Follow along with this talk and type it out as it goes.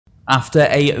After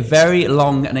a very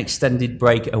long and extended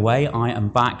break away, I am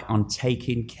back on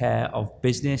Taking Care of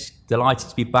Business. Delighted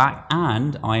to be back,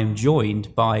 and I am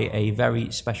joined by a very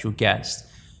special guest,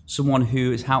 someone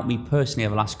who has helped me personally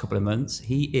over the last couple of months.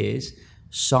 He is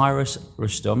Cyrus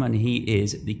Rustum, and he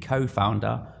is the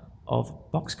co-founder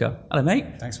of Boxica. Hello,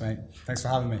 mate. Thanks, mate. Thanks for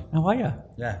having me. How are you?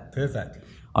 Yeah, perfect.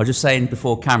 I was just saying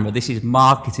before camera, this is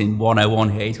marketing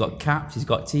 101 here. He's got caps, he's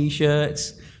got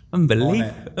T-shirts.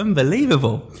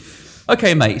 Unbelievable.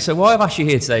 Okay, mate, so why I've asked you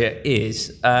here today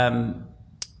is,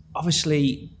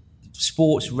 obviously,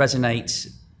 sports resonates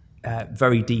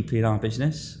very deeply in our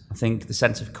business. I think the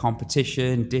sense of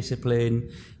competition,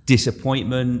 discipline,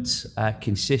 disappointment,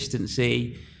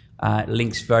 consistency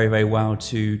links very, very well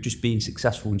to just being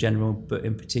successful in general, but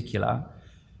in particular,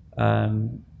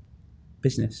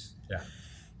 business. Yeah.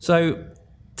 So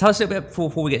tell us a little bit,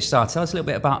 before we get started, tell us a little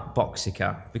bit about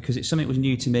Boxica, because it's something that was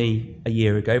new to me a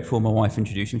year ago before my wife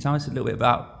introduced me. Tell us a little bit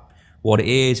about what it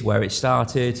is, where it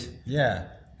started. Yeah,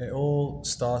 it all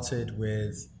started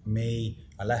with me.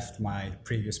 I left my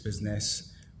previous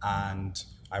business and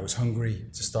I was hungry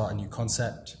to start a new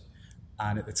concept.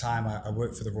 And at the time I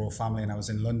worked for the royal family and I was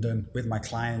in London with my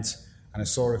client and I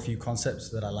saw a few concepts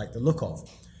that I liked the look of.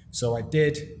 So I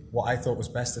did what I thought was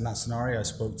best in that scenario. I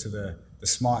spoke to the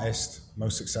smartest,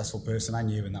 most successful person I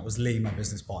knew, and that was Lee, my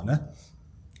business partner.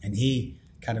 And he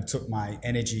kind of took my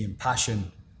energy and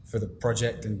passion for the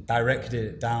project and directed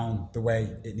it down the way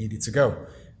it needed to go.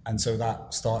 And so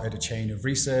that started a chain of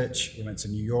research. We went to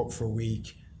New York for a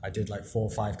week. I did like 4 or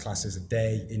 5 classes a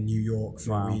day in New York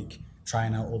for a week,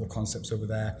 trying out all the concepts over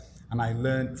there. And I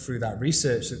learned through that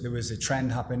research that there was a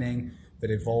trend happening that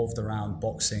evolved around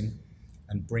boxing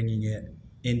and bringing it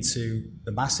into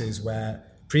the masses, where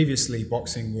previously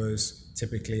boxing was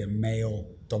typically a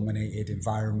male-dominated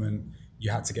environment.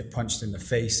 You had to get punched in the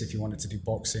face if you wanted to do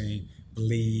boxing,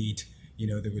 bleed. You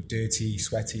know, there were dirty,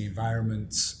 sweaty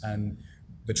environments, and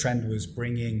the trend was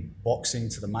bringing boxing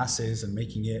to the masses and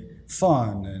making it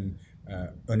fun and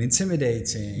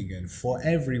unintimidating and for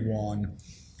everyone.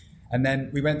 And then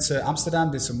we went to Amsterdam,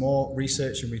 did some more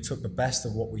research, and we took the best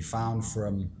of what we found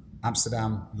from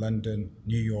Amsterdam, London,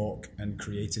 New York, and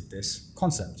created this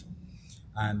concept.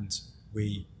 And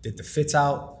we did the fit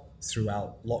out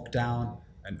throughout lockdown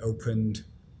and opened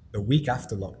the week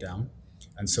after lockdown.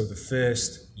 And so the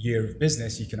first year of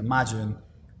business, you can imagine,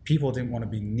 people didn't want to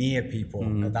be near people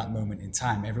at that moment in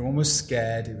time. Everyone was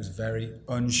scared. It was a very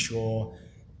unsure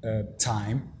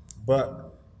time.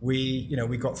 But we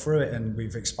got through it, and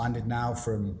we've expanded now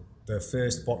from the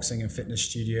first boxing and fitness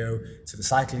studio to the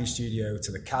cycling studio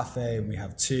to the cafe, and we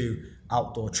have 2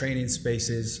 outdoor training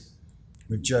spaces.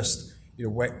 We've just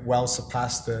well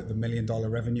surpassed the $1 million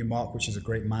revenue mark, which is a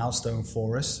great milestone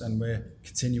for us, and we're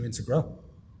continuing to grow.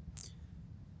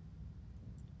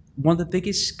 One of the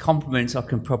biggest compliments I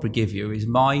can probably give you is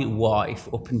my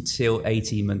wife, up until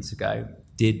 18 months ago,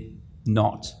 did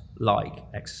not like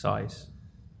exercise.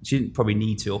 She didn't probably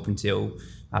need to up until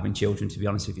having children, to be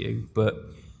honest with you. But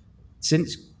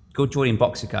since joining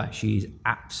Boxica, she's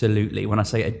absolutely, when I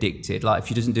say addicted, like if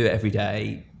she doesn't do it every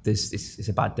day, it's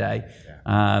a bad day.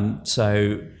 Yeah.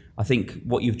 So I think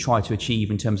what you've tried to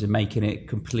achieve in terms of making it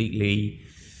completely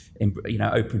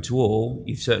open to all,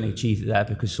 you've certainly achieved it there,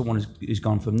 because someone who's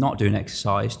gone from not doing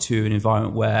exercise to an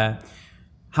environment where,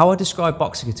 how I describe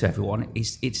Boxica to everyone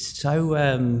is it's so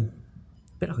a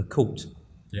bit like a cult.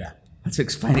 Yeah. To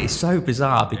explain it, it's so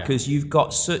bizarre because you've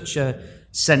got such a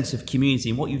sense of community,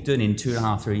 and what you've done in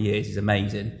 2.5, 3 years is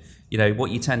amazing. You know,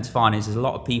 what you tend to find is there's a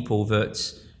lot of people that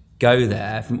go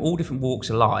there from all different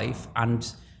walks of life,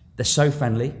 and they're so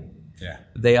friendly. Yeah.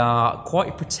 They are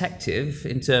quite protective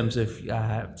in terms of,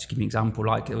 just give me an example,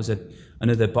 like there was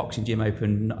another boxing gym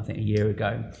open, I think a year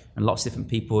ago, and lots of different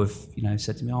people have,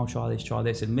 said to me, oh, try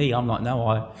this. And me, I'm like, no,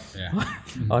 I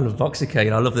love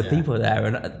Boxica, I love the people there.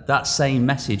 And that same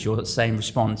message or that same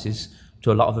response is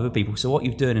to a lot of other people. So what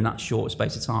you've done in that short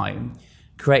space of time,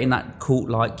 creating that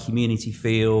cult-like community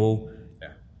feel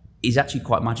is actually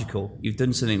quite magical. You've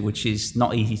done something which is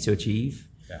not easy to achieve.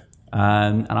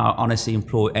 And I honestly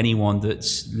implore anyone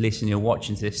that's listening or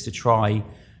watching this to try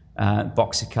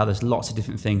Boxica. There's lots of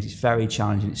different things. It's very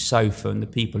challenging. It's so fun. The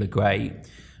people are great.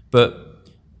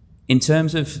 But in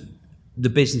terms of the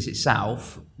business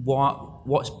itself,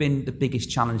 what's been the biggest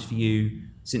challenge for you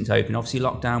since opening? Obviously,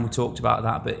 lockdown, we talked about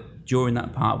that. But during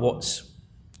that part,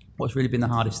 what's really been the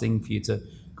hardest thing for you to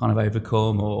kind of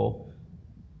overcome, or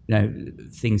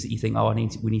things that you think,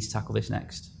 we need to tackle this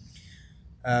next?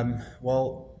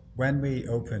 Well, when we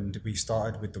opened, we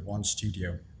started with the one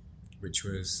studio, which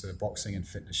was the boxing and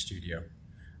fitness studio.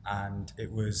 And it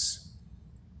was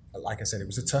like I said, it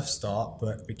was a tough start,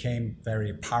 but it became very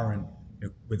apparent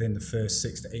within the first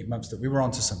 6 to 8 months that we were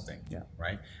onto something,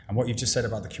 right? And what you've just said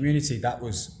about the community, that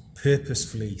was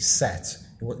purposefully set.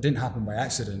 It didn't happen by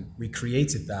accident. We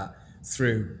created that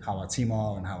through how our team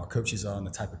are and how our coaches are and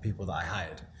the type of people that I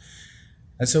hired.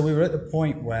 And so we were at the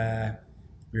point where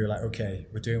we were like, okay,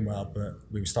 we're doing well, but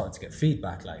we were starting to get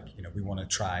feedback like, we want to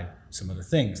try some other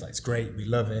things. Like, it's great, we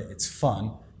love it, it's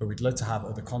fun, but we'd love to have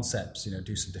other concepts,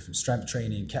 do some different strength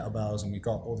training, kettlebells, and we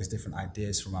got all these different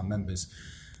ideas from our members.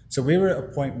 So we were at a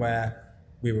point where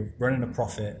we were running a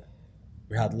profit.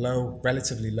 We had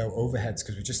relatively low overheads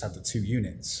because we just had the 2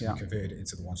 units. We converted it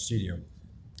into the 1 studio.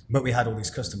 But we had all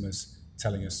these customers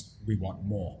telling us we want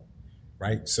more,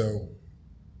 right? So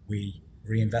we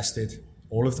reinvested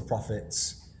all of the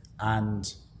profits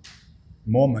and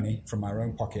more money from our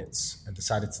own pockets and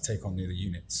decided to take on the other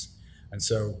units. And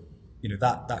so,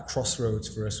 that crossroads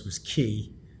for us was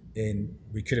key in,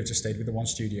 we could have just stayed with the 1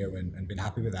 studio and been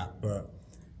happy with that, but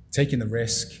taking the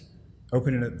risk,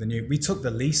 opening up we took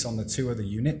the lease on the 2 other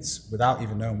units without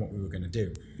even knowing what we were going to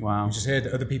do. Wow. We just heard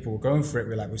that other people were going for it.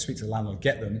 We were like, we'll speak to the landlord,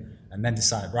 get them, and then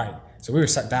decide, right. So we were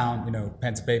sat down,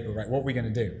 pen to paper, right, what are we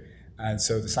going to do? And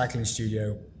so the cycling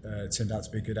studio turned out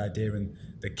to be a good idea, and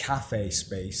the cafe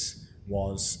space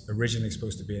was originally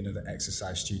supposed to be another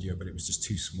exercise studio, but it was just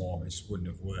too small. It just wouldn't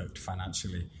have worked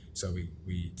financially. So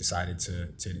we decided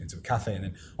to turn it into a cafe. And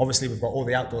then obviously we've got all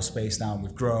the outdoor space now, and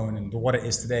we've grown, and what it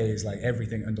is today is like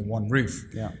everything under one roof.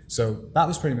 Yeah. So that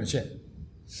was pretty much it.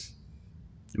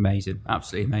 Amazing.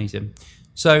 Absolutely amazing.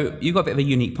 So you've got a bit of a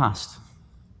unique past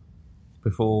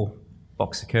before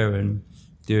Boxica and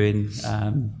doing,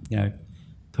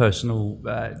 personal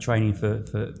training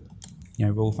for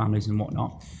royal families and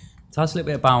whatnot. Tell us a little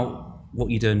bit about what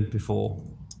you've done before.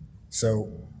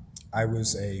 So I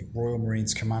was a Royal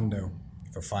Marines Commando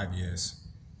for 5 years.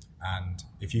 And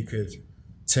if you could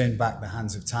turn back the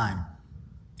hands of time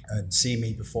and see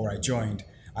me before I joined,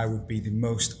 I would be the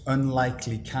most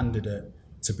unlikely candidate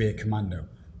to be a commando.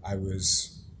 I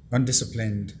was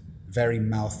undisciplined, very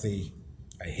mouthy.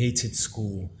 I hated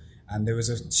school. And there was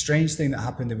a strange thing that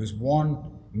happened. There was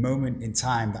one moment in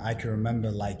time that I can remember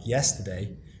like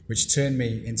yesterday, which turned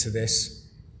me into this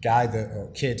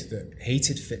kid that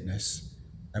hated fitness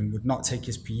and would not take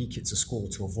his PE kit to school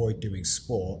to avoid doing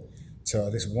sport, to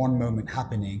this one moment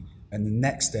happening and the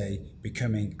next day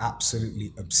becoming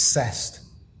absolutely obsessed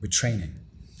with training.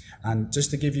 And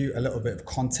just to give you a little bit of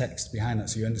context behind that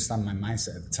so you understand my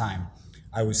mindset at the time,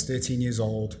 I was 13 years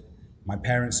old. My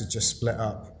parents had just split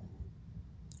up.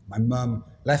 My mum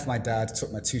left my dad,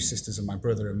 took my 2 sisters and my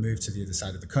brother and moved to the other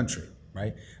side of the country,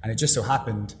 right? And it just so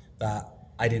happened that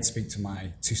I didn't speak to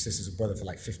my 2 sisters and brother for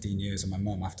like 15 years and my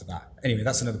mum after that. Anyway,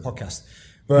 that's another podcast.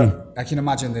 But I can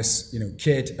imagine this,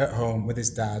 kid at home with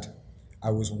his dad. I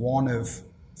was one of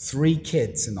 3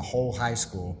 kids in the whole high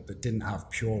school that didn't have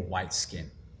pure white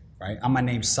skin, right? And my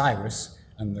name's Cyrus,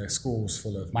 and the school's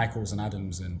full of Michaels and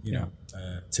Adams and,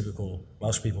 typical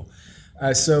Welsh people.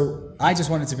 So I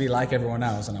just wanted to be like everyone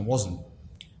else, and I wasn't.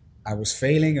 I was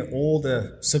failing at all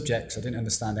the subjects. I didn't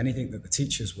understand anything that the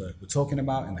teachers were talking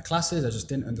about in the classes. I just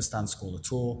didn't understand school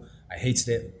at all. I hated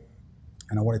it,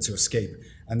 and I wanted to escape.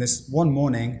 And this one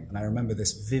morning, and I remember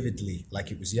this vividly, like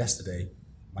it was yesterday,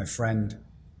 my friend,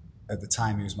 at the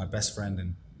time, he was my best friend,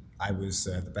 and I was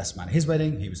the best man at his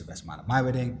wedding. He was the best man at my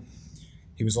wedding.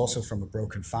 He was also from a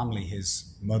broken family.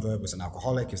 His mother was an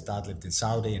alcoholic. His dad lived in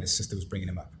Saudi, and his sister was bringing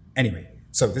him up. Anyway,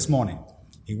 so this morning,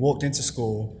 he walked into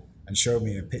school and showed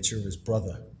me a picture of his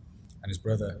brother. And his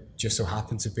brother just so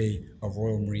happened to be a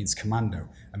Royal Marines Commando.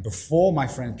 And before my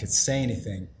friend could say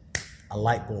anything, a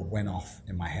light bulb went off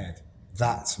in my head.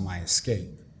 That's my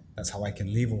escape. That's how I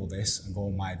can leave all this and go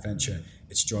on my adventure.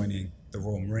 It's joining the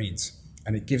Royal Marines.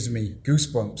 And it gives me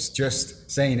goosebumps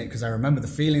just saying it, because I remember the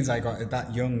feelings I got at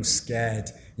that young,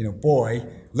 scared, boy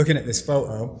looking at this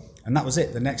photo. And that was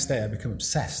it. The next day I became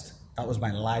obsessed. That was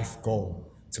my life goal,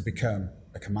 to become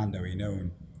a commando,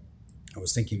 And I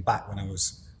was thinking back when I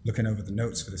was looking over the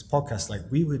notes for this podcast, like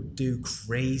we would do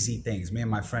crazy things. Me and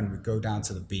my friend would go down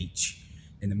to the beach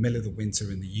in the middle of the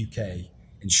winter in the UK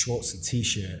in shorts and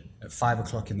t-shirt at 5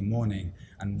 o'clock in the morning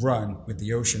and run with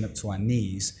the ocean up to our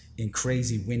knees in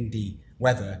crazy windy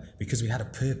weather because we had a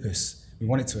purpose. We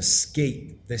wanted to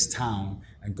escape this town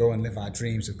and go and live our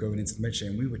dreams of going into the military,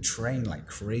 and we would train like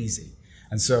crazy.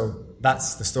 And so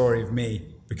that's the story of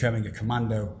me becoming a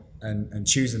commando and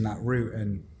choosing that route.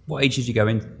 And what age did you go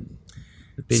in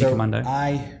being a commando?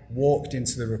 I walked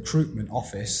into the recruitment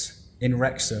office in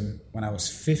Wrexham when I was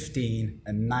 15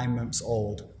 and 9 months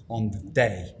old on the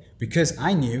day, because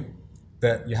I knew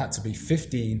that you had to be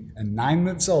 15 and 9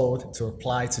 months old to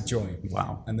apply to join.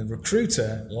 Wow. And the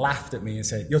recruiter laughed at me and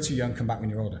said, "You're too young, come back when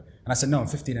you're older." And I said, "No, I'm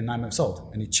 15 and 9 months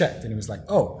old." And he checked and he was like,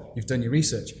 "Oh, you've done your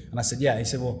research." And I said, "Yeah." He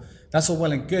said, "Well, that's all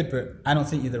well and good, but I don't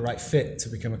think you're the right fit to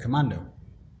become a commando."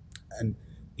 And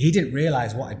he didn't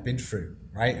realize what I'd been through,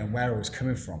 right? And where I was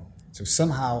coming from. So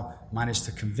somehow managed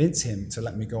to convince him to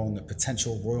let me go on the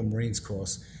potential Royal Marines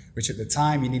course, which at the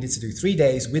time you needed to do 3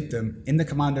 days with them in the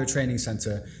Commando Training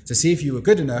Center to see if you were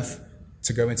good enough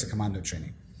to go into commando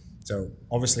training. So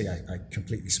obviously I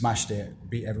completely smashed it,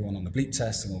 beat everyone on the bleep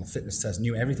test and all the fitness tests,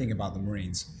 knew everything about the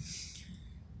Marines.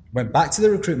 Went back to the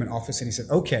recruitment office and he said,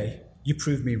 "Okay, you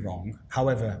proved me wrong.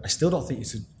 However, I still don't think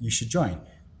you should join.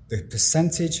 The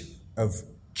percentage of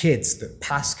kids that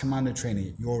pass commando training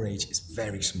at your age is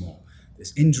very small.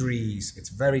 There's injuries, it's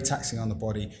very taxing on the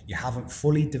body, you haven't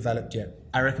fully developed yet.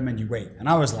 I recommend you wait." And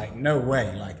I was like, no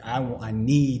way, like I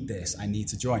need this, I need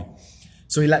to join.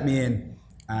 So he let me in,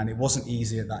 and it wasn't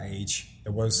easy at that age.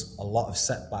 There was a lot of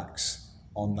setbacks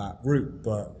on that route,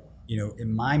 but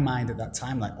in my mind at that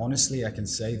time, like honestly, I can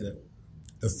say that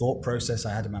the thought process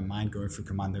I had in my mind going through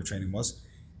commando training was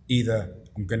either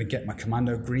I'm going to get my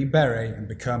commando green beret and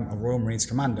become a Royal Marines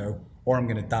commando, or I'm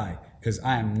going to die, because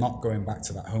I am not going back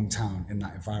to that hometown in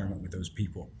that environment with those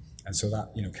people. And so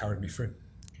that, carried me through.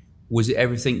 Was it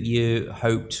everything you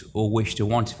hoped or wished or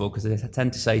wanted for? Because I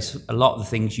tend to say a lot of the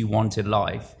things you wanted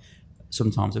life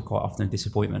sometimes are quite often a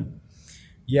disappointment.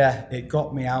 Yeah,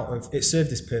 it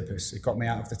served its purpose. It got me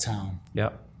out of the town.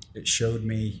 Yeah. It showed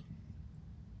me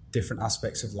different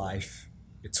aspects of life.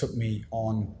 It took me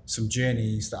on some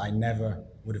journeys that I never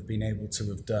would have been able to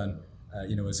have done,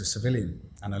 as a civilian.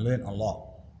 And I learned a lot.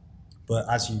 But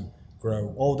as you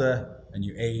grow older and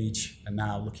you age, and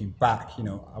now looking back,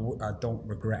 I don't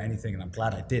regret anything, and I'm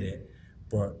glad I did it.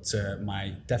 But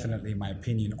my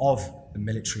opinion of the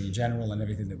military in general and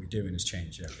everything that we're doing has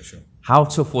changed, yeah, for sure. How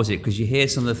tough was it? Because you hear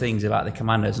some of the things about the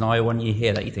commandos, and when you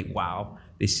hear that, you think, wow,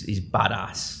 this is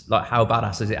badass. Like, how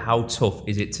badass is it? How tough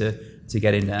is it to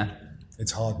get in there?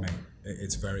 It's hard, mate.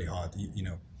 It's very hard.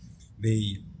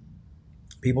 The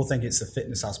people think it's the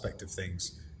fitness aspect of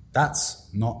things. That's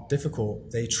not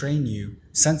difficult. They train you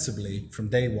sensibly from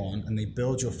day one, and they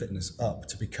build your fitness up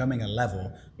to becoming a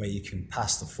level where you can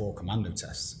pass the 4 commando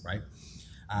tests, right?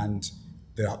 And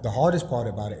the hardest part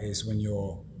about it is when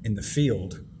you're in the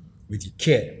field with your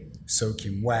kit,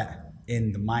 soaking wet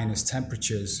in the minus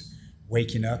temperatures,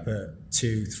 waking up at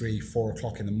 2, 3, 4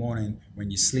 o'clock in the morning,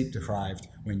 when you're sleep deprived,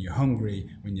 when you're hungry,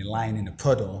 when you're lying in a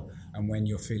puddle, and when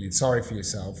you're feeling sorry for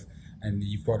yourself, and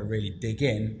you've got to really dig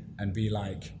in and be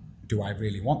like, do I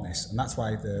really want this? And that's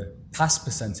why the pass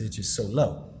percentage is so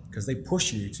low, because they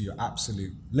push you to your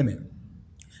absolute limit.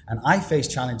 And I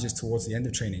faced challenges towards the end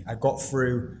of training. I got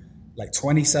through like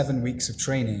 27 weeks of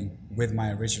training with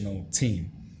my original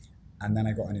team, and then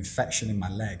I got an infection in my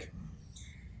leg.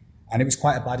 And it was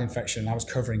quite a bad infection. I was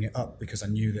covering it up because I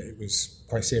knew that it was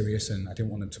quite serious, and I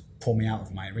didn't want them to pull me out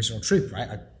of my original troop, right?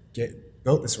 I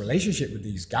built this relationship with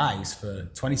these guys for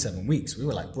 27 weeks. We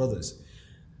were like brothers.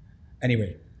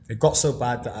 Anyway, it got so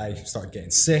bad that I started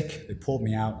getting sick. They pulled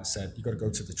me out and said, "You got to go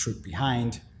to the troop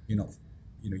behind. You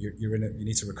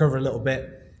need to recover a little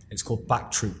bit." It's called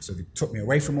back troop. So they took me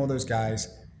away from all those guys,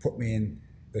 put me in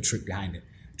the troop behind it.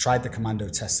 Tried the commando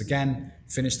tests again,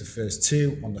 finished the first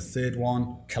 2. On the third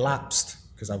one, collapsed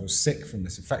because I was sick from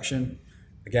this infection.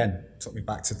 Again, took me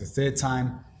back to the third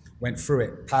time, went through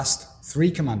it, passed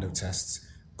 3 commando tests,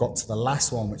 got to the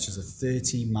last one, which is a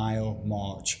 30-mile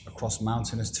march across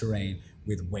mountainous terrain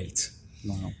with weight.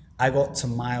 Wow. I got to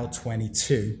mile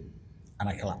 22 and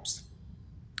I collapsed.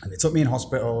 And they took me in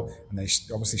hospital, and they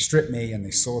obviously stripped me, and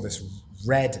they saw this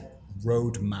red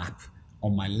road map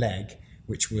on my leg,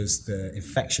 which was the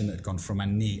infection that had gone from my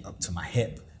knee up to my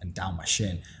hip and down my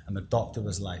shin. And the doctor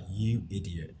was like, "You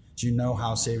idiot. Do you know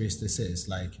how serious this is?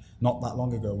 Like, not that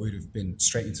long ago, we'd have been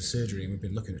straight into surgery, and we'd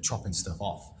been looking at chopping stuff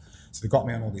off." So they got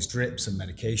me on all these drips and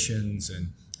medications,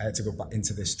 and I had to go back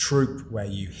into this troop where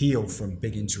you heal from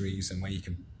big injuries and where you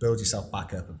can build yourself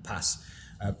back up and pass.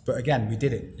 But again, we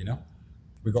did it,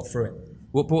 We got through it.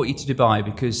 What brought you to Dubai?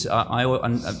 Because I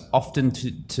often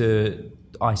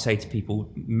I say to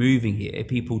people moving here,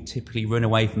 people typically run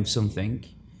away from something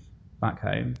back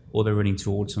home, or they're running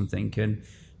towards something. And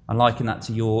I liken that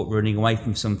to your running away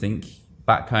from something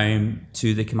back home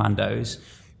to the commandos.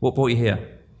 What brought you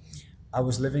here? I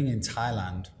was living in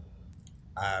Thailand,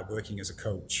 working as a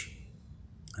coach.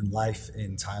 And life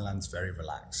in Thailand's very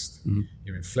relaxed. Mm-hmm.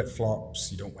 You're in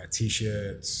flip-flops, you don't wear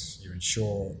T-shirts, you're in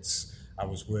shorts. I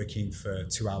was working for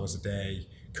 2 hours a day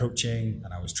coaching,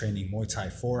 and I was training Muay Thai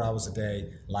 4 hours a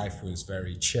day. Life was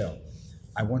very chill.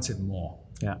 I wanted more.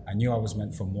 Yeah. I knew I was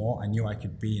meant for more. I knew I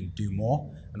could be and do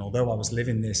more. And although I was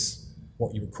living this,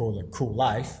 what you would call a cool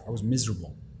life, I was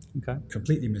miserable. Okay.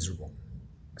 Completely miserable.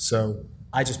 So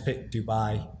I just picked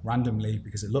Dubai randomly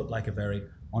because it looked like a very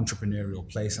entrepreneurial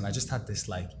place. And I just had this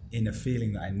like inner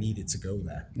feeling that I needed to go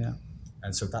there. Yeah.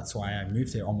 And so that's why I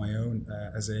moved here on my own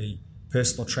as a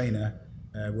personal trainer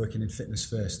working in fitness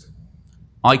first.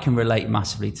 I can relate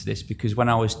massively to this because when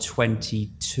I was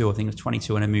 22, I think I was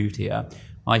 22 when I moved here,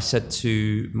 I said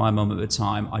to my mum at the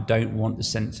time, I don't want the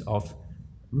sense of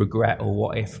regret or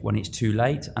what if when it's too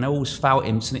late. And I always felt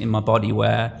something in my body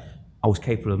where I was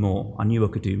capable of more. I knew I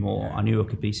could do more. I knew I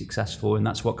could be successful. And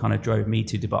that's what kind of drove me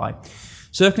to Dubai.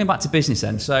 Circling back to business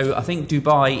then. So I think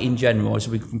Dubai in general, as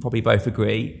we can probably both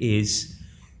agree, is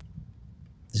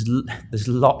there's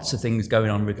lots of things going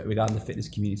on regarding the fitness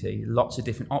community. Lots of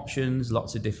different options,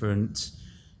 lots of different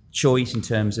choice in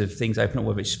terms of things open up,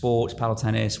 whether it's sports, paddle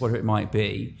tennis, whatever it might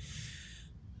be.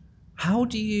 How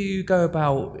do you go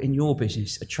about in your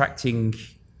business attracting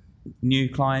new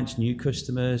clients, new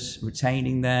customers,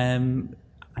 retaining them,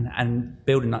 and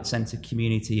building that sense of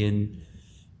community? And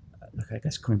I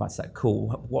guess coming back to that call,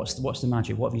 what's the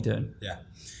magic? What have you done? Yeah,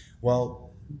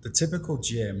 well, the typical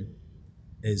gym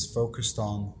is focused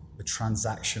on the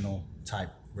transactional type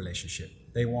relationship.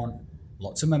 They want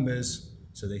lots of members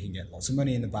so they can get lots of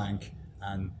money in the bank,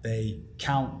 and they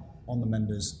count on the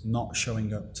members not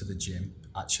showing up to the gym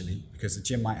actually, because the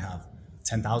gym might have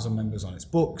 10,000 members on its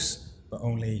books, but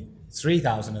only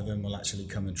 3,000 of them will actually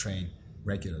come and train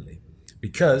regularly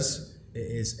because it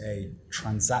is a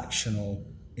transactional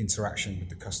interaction with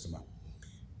the customer.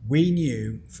 We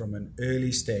knew from an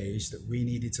early stage that we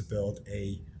needed to build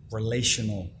a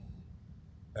relational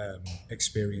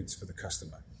experience for the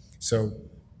customer. So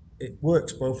it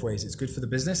works both ways. It's good for the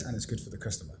business and it's good for the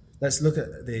customer. Let's look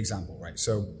at the example, right?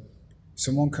 So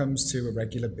someone comes to a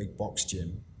regular big box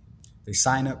gym, they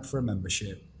sign up for a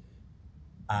membership,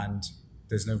 and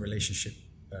there's no relationship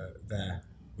there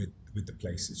with the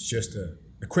place. It's just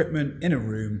equipment in a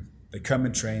room. They come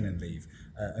and train and leave.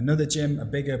 Another gym, a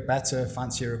bigger, better,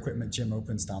 fancier equipment gym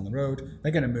opens down the road.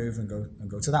 They're going to move and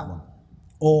go to that one.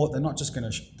 Or they're not just going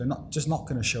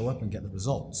to show up and get the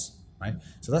results, right?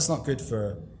 So that's not good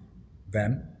for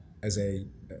them as a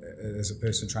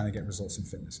person trying to get results in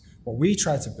fitness. What we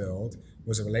tried to build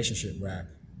was a relationship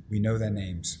where we know their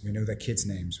names, we know their kids'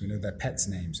 names, we know their pets'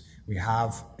 names. We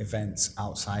have events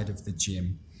outside of the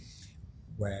gym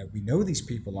where we know these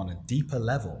people on a deeper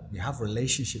level. We have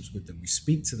relationships with them. We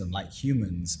speak to them like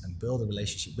humans and build a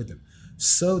relationship with them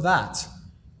so that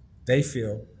they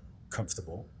feel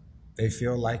comfortable. They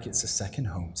feel like it's a second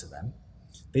home to them.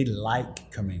 They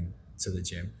like coming to the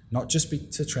gym, not just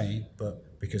to train,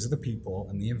 but because of the people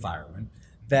and the environment.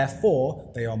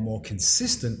 Therefore, they are more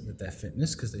consistent with their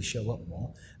fitness because they show up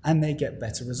more and they get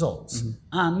better results. Mm-hmm.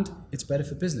 And it's better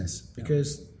for business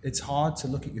because it's hard to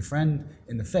look at your friend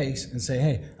in the face and say,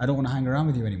 hey, I don't want to hang around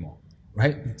with you anymore,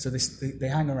 right? So they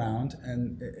hang around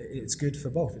and it's good for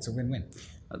both. It's a win-win.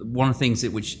 One of the things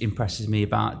which impresses me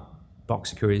about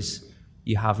Boxica is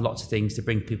you have lots of things to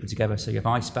bring people together. So you have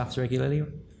ice baths regularly.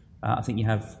 I think you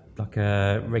have like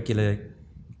a regular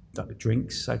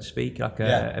drinks, so to speak,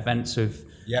 events of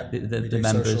the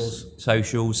members,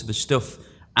 socials. So the stuff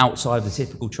outside of the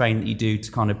typical training that you do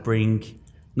to kind of bring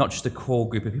not just a core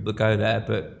group of people that go there,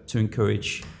 but to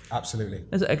encourage. Absolutely.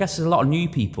 I guess there's a lot of new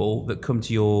people that come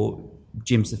to your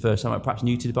gyms the first time, perhaps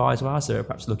new to Dubai as well, so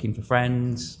perhaps looking for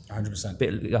friends.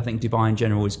 100%. I think Dubai in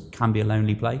general can be a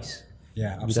lonely place.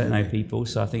 Yeah, absolutely. You don't know people,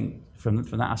 so I think from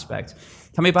that aspect.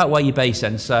 Tell me about where you're based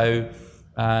then. So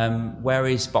where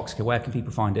is Boxica? Where can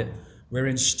people find it? We're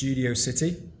in Studio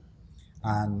City,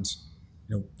 and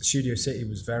the Studio City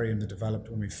was very underdeveloped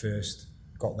when we first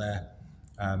got there.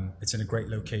 It's in a great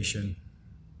location,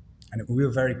 and we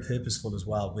were very purposeful as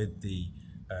well with the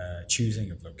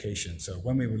choosing of location. So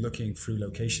when we were looking through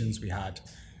locations, we had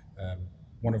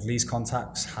one of Lee's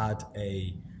contacts had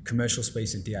a commercial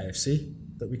space in DIFC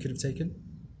that we could have taken,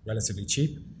 relatively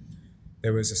cheap.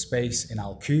 There was a space in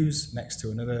Al Quoz next to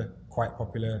another quite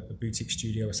popular boutique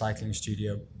studio, a cycling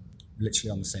studio, literally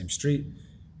on the same street.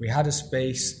 We had a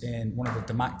space in one of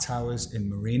the Damac Towers in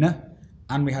Marina,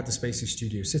 and we had the space in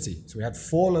Studio City. So we had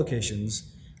 4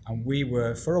 locations, and we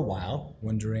were, for a while,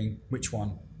 wondering which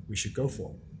one we should go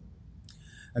for.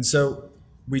 And so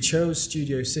we chose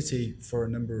Studio City for a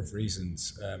number of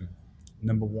reasons.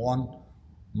 Number one,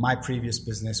 my previous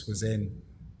business was in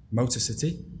Motor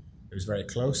City. It was very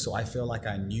close, so I feel like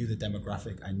I knew the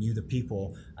demographic, I knew the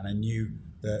people, and I knew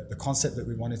the concept that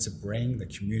we wanted to bring, the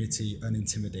community,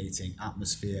 unintimidating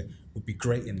atmosphere, would be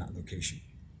great in that location.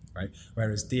 right?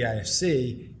 Whereas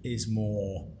DIFC is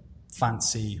more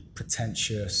fancy,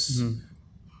 pretentious,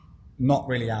 not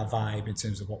really our vibe in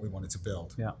terms of what we wanted to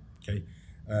build. Yeah. Okay.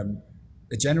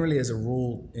 Generally, as a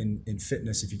rule in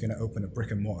fitness, if you're going to open a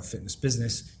brick and mortar fitness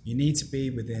business, you need to be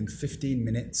within 15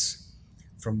 minutes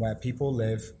from where people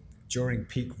live during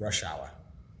peak rush hour.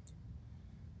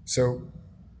 So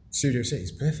Studio City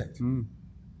is perfect.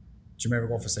 Jumeirah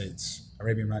Golf Estates,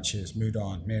 Arabian Ranches,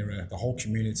 Moudon, Mira, the whole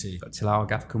community. Got Tilal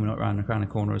Gaff coming up around the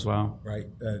corner as well. Right,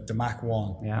 Damac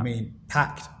One. Yeah. I mean,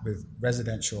 packed with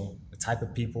residential, the type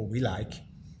of people we like,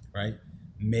 right?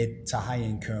 Mid to high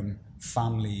income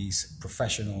families,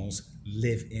 professionals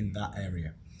live in that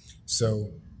area.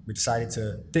 So we decided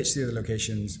to ditch the other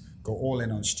locations, go all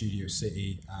in on Studio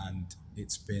City, and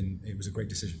it was a great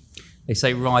decision. They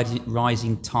say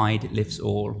rising tide lifts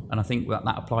all, and I think that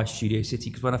applies to Studio City,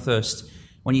 because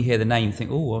when you hear the name, you think,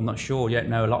 oh, I'm not sure, you don't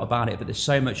know a lot about it, but there's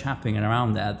so much happening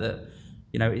around there that,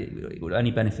 you know, it would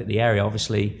only benefit the area.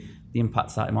 Obviously, the impact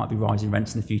of that, it might be rising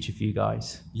rents in the future for you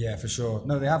guys. Yeah, for sure.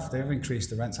 No, they've increased.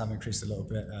 The rents have increased a little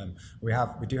bit.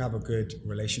 We do have a good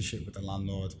relationship with the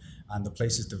landlord, and the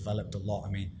place has developed a lot. I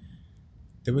mean,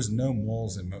 there was no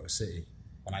malls in Motor City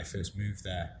when I first moved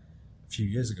there a few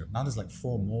years ago. Now there's like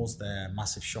 4 malls there,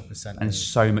 massive shopping centres. And there's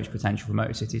so much potential for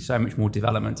Motor City, so much more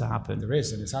development to happen. There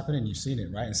is, and it's happening. You've seen it,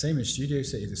 right? And same in Studio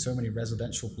City. There's so many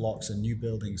residential blocks and new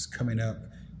buildings coming up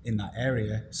in that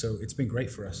area, so it's been great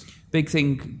for us. Big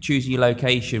thing, choosing your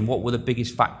location. What were the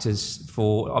biggest factors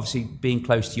for, obviously being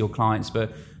close to your clients,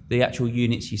 but the actual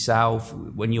units yourself,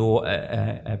 when you're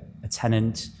a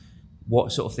tenant,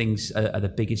 what sort of things are the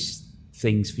biggest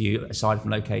things for you aside from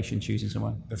location, choosing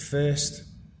somewhere? The first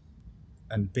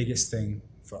and biggest thing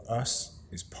for us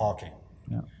is parking.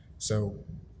 Yeah. So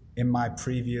in my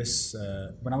previous,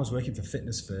 when I was working for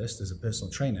Fitness First as a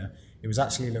personal trainer, it was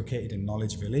actually located in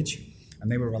Knowledge Village,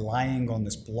 and they were relying on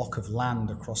this block of land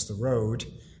across the road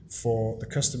for the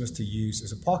customers to use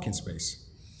as a parking space.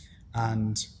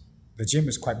 And the gym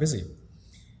was quite busy.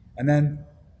 And then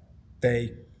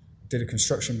they did a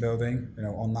construction building,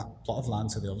 on that plot of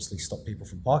land, so they obviously stopped people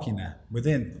from parking there.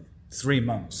 Within 3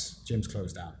 months, gyms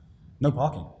closed down. No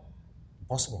parking.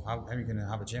 Impossible. How are you going to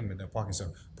have a gym with no parking?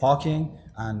 So parking,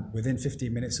 and within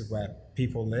 15 minutes of where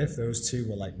people live, those two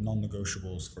were like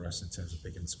non-negotiables for us in terms of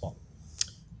picking the spot.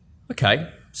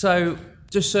 Okay, so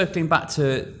just circling back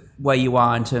to where you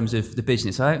are in terms of the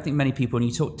business, I don't think many people, and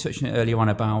you touched on it earlier on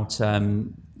about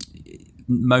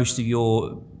most of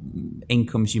your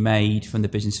incomes you made from the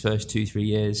business first 2-3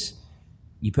 years,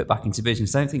 you put back into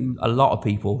business. I don't think a lot of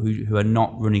people who are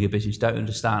not running a business don't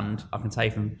understand. I can tell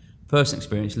you from personal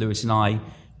experience, Lewis and I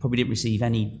probably didn't receive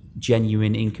any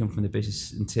genuine income from the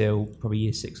business until probably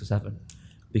year 6 or 7,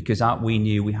 because we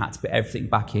knew we had to put everything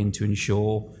back in to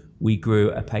ensure we grew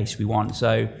at a pace we want.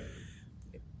 So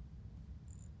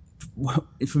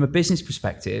from a business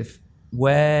perspective,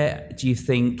 where do you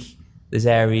think there's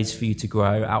areas for you to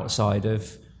grow outside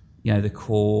of, the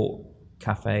core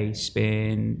cafe,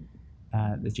 spin,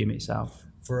 the gym itself?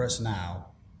 For us now,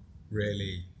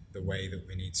 really the way that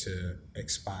we need to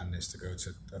expand is to go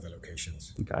to other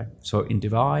locations. Okay. So in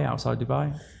Dubai, outside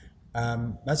Dubai?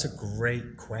 That's a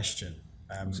great question.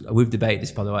 We've debated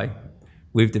this, by the way.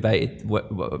 We've debated,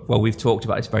 we've talked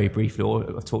about this very briefly,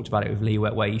 or I've talked about it with Lee,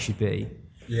 where you should be.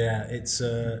 Yeah, it's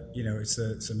a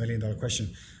 $1 million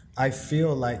question. I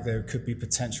feel like there could be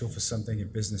potential for something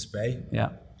in Business Bay. Yeah.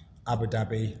 Abu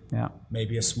Dhabi. Yeah.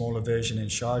 Maybe a smaller version in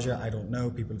Sharjah. I don't know.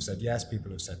 People have said yes,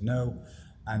 people have said no.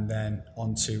 And then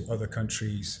on to other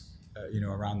countries,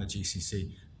 around the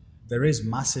GCC. There is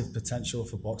massive potential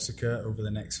for Boxica over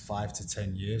the next 5 to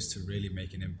 10 years to really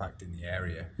make an impact in the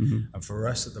area. Mm-hmm. And for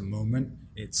us at the moment,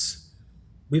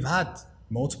 we've had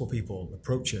multiple people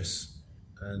approach us,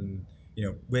 and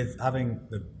with having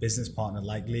the business partner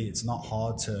like Lee, it's not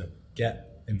hard to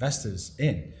get investors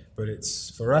in. But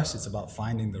for us, it's about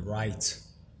finding the right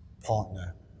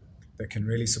partner that can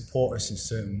really support us in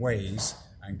certain ways,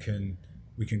 and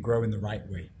we can grow in the right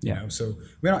way. So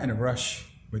we're not in a rush.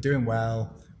 We're doing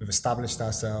well. We've established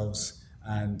ourselves,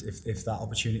 and if that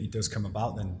opportunity does come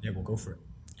about, then we'll go for it.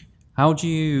 How do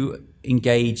you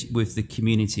engage with the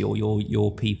community or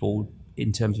your people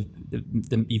in terms of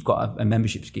you've got a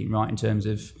membership scheme, right? In terms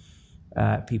of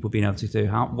people being able to do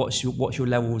what's your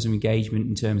levels of engagement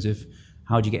in terms of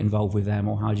how do you get involved with them,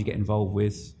 or how do you get involved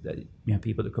with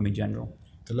people that come in general?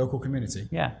 The local community.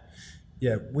 Yeah.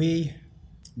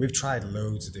 We've tried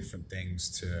loads of different things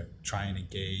to try and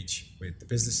engage with the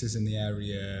businesses in the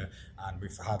area, and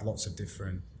we've had lots of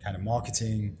different kind of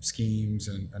marketing schemes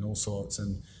and all sorts.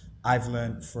 And I've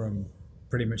learned from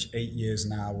pretty much 8 years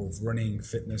now of running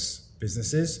fitness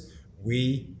businesses,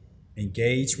 we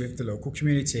engage with the local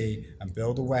community and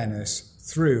build awareness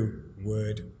through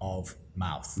word of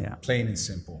mouth. Yeah. Plain and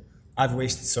simple. I've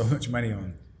wasted so much money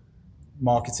on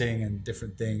marketing and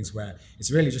different things where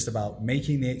it's really just about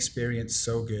making the experience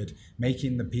so good,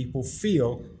 making the people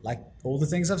feel like all the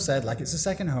things I've said, like it's a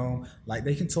second home, like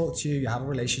they can talk to you, you have a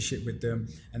relationship with them,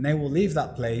 and they will leave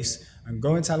that place and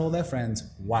go and tell all their friends,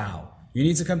 wow, you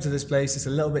need to come to this place, it's a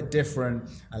little bit different,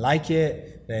 I like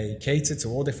it, they cater to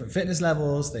all different fitness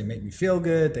levels, they make me feel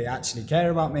good, they actually care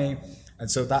about me. And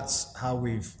so that's how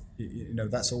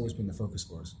that's always been the focus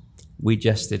for us. We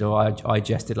jested, or I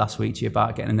jested last week to you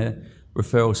about getting a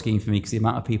referral scheme for me because the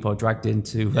amount of people I dragged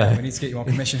into we need to get you on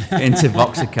commission into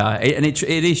Voxica, and it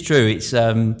is true. It's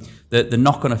the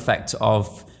knock-on effect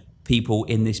of people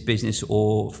in this business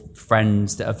or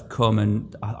friends that have come,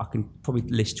 and I can probably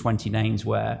list 20 names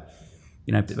where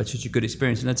it's such a good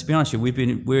experience. And to be honest with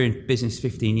you, we're in business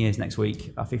 15 years next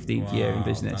week, our 15th year in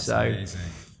business. That's amazing.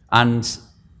 And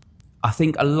I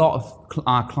think a lot of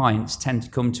our clients tend to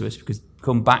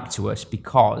come back to us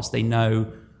because they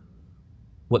know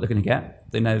what they're going to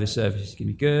get. They know the service is going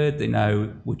to be good. They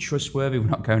know we're trustworthy. We're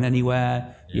not going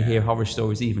anywhere. You hear horror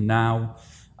stories even now.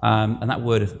 And that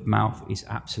word of mouth is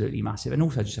absolutely massive. And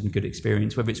also just having a good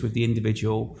experience, whether it's with the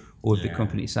individual or with the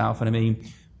company itself. And I mean,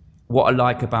 what I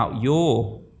like about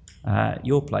your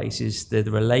place is the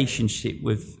relationship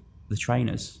with the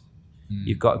trainers.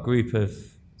 You've got a group of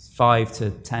 5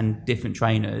 to 10 different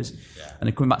trainers. And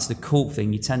then coming back to the cult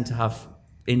thing, you tend to have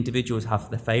individuals have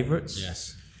their favourites.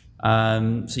 Yes.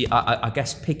 So I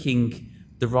guess picking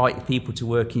the right people to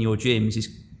work in your gyms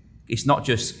it's not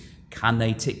just can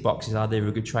they tick boxes, are they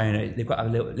a good trainer? They've got to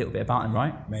have a little bit about them,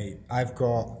 right? Mate, I've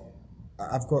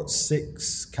got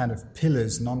 6 kind of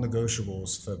pillars,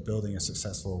 non-negotiables for building a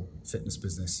successful fitness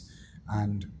business,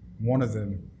 and one of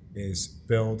them is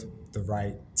build the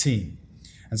right team.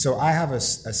 And so I have a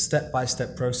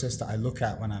step-by-step process that I look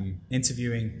at when I'm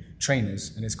interviewing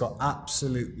trainers, and it's got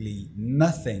absolutely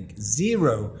nothing,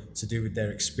 zero to do with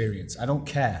their experience. I don't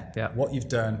care what you've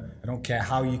done. I don't care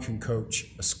how you can coach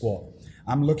a squat.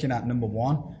 I'm looking at, number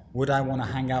one, would I want to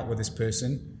hang out with this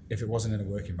person if it wasn't in a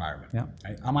work environment? Yeah.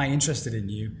 Right? Am I interested in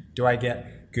you? Do I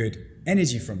get good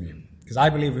energy from you? Because I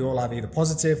believe we all have either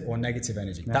positive or negative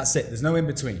energy. Yeah. That's it. There's no in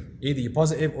between. Either you're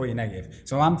positive or you're negative.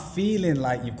 So I'm feeling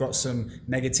like you've got some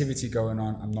negativity going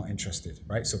on. I'm not interested,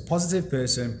 right? So positive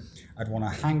person, I'd want to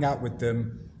hang out with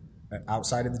them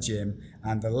outside of the gym.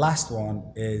 And the last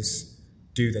one is,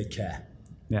 do they care?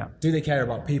 Yeah. Do they care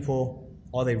about people?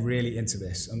 Are they really into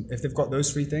this? And if they've got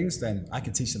those 3 things, then I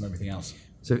can teach them everything else.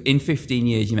 So in 15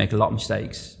 years, you make a lot of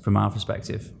mistakes from our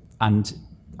perspective. And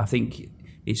I think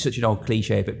it's such an old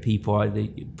cliche, but people are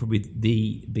probably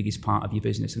the biggest part of your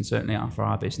business, and certainly are for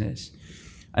our business.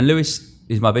 And Lewis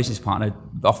is my business partner,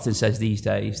 often says these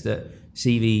days that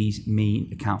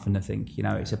CVs account for nothing.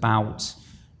 It's about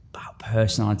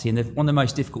personality. And one of the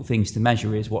most difficult things to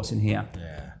measure is what's in here,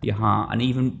 your heart. And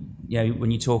even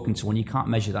when you're talking to one, you can't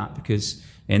measure that because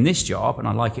in this job, and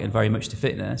I like it very much to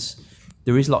fitness,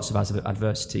 there is lots of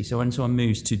adversity. So when someone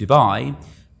moves to Dubai,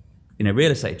 in a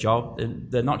real estate job,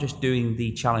 they're not just doing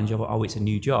the challenge of, it's a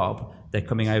new job. They're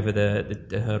coming over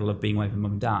the hurdle of being away from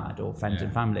mum and dad or friends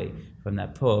and family, from their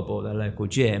pub or their local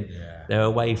gym. Yeah. They're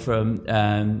away from,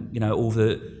 all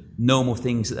the normal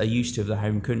things that they're used to of their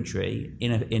home country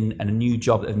in a new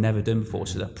job that they've never done before.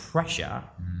 So the pressure,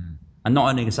 and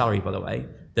not earning a salary, by the way,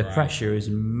 the pressure is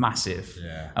massive.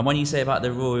 Yeah. And when you say about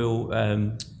the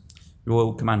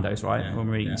Royal Commandos, right? Royal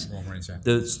Marines. Royal Marines,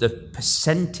 the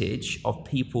percentage of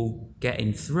people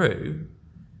getting through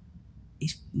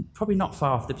is probably not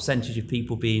far off the percentage of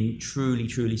people being truly,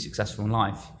 truly successful in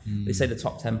life. They say the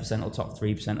top 10% or top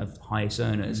 3% of highest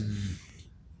earners.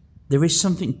 There is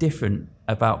something different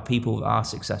about people that are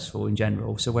successful in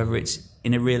general. So whether it's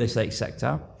in a real estate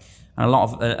sector, and a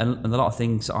lot of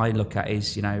things I look at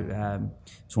is,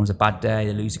 someone's a bad day,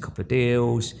 they lose a couple of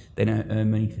deals, they don't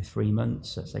earn money for 3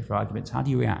 months, let's say for arguments. How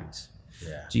do you react?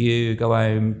 Yeah. Do you go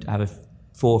home, have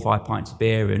 4 or 5 pints of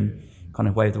beer and kind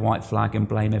of wave the white flag and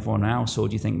blame everyone else? Or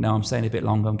do you think, no, I'm staying a bit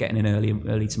longer, I'm getting in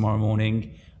early tomorrow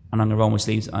morning, and I'm going to roll my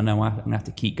sleeves, I know I'm going to have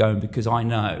to keep going because I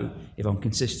know if I'm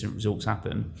consistent, results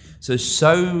happen. So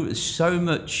so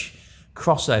much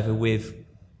crossover with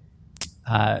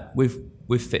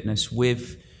fitness,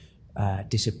 with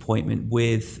disappointment,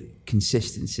 with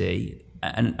consistency.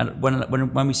 And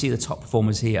when we see the top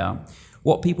performers here,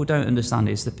 what people don't understand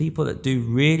is the people that do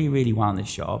really, really well in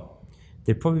this job,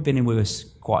 they've probably been in with us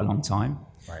quite a long time.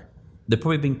 Right. They've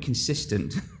probably been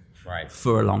consistent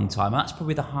for a long time. And that's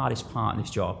probably the hardest part in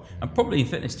this job. And probably in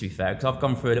fitness, to be fair, because I've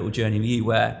gone through a little journey with you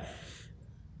where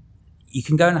you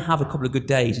can go and have a couple of good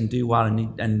days and do well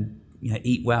and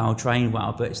eat well, train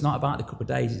well, but it's not about the couple of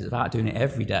days. It's about doing it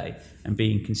every day and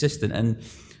being consistent. And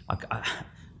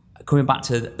coming back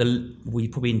to we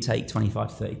probably intake 25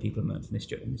 to 30 people a month in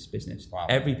this business. Wow.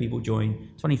 Every people join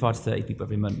 25 to 30 people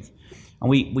every month, and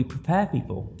we prepare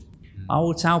people. I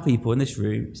will tell people in this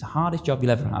room, it's the hardest job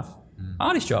you'll ever have.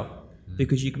 Hardest job,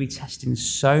 because you could be testing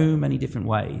so many different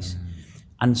ways.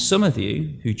 And some of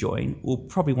you who join will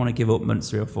probably want to give up months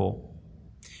 3 or 4.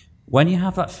 When you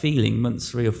have that feeling,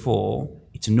 months 3 or 4,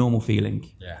 it's a normal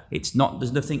feeling. Yeah. It's not,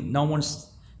 there's nothing, no one's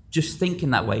just thinking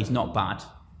that way is not bad.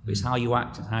 But it's how you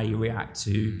act and how you react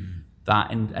to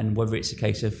that, and whether it's a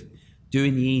case of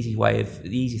doing the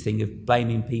easy thing of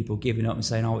blaming people, giving up and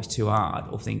saying, oh, it's too hard,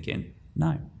 or thinking,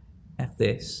 no, F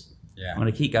this. Yeah. I'm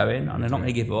going to keep going, and I'm not going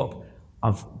to give up.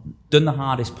 I've done the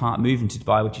hardest part moving to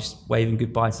Dubai, which is waving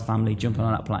goodbye to the family, jumping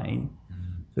on that plane.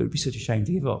 So it would be such a shame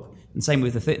to give up. And same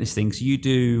with the fitness thing. So you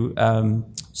do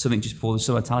something just before the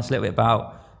summer. Tell us a little bit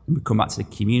about, and we come back to the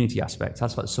community aspect. Tell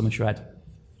us about the Summer Shred.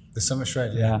 The Summer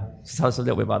Shred, yeah. So tell us a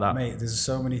little bit about that. Mate, there's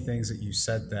so many things that you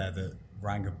said there that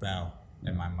rang a bell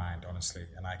in my mind, honestly,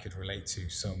 and I could relate to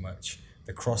so much.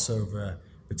 The crossover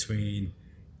between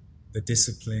the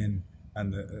discipline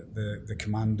and the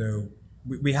commando.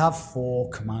 We have 4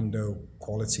 commando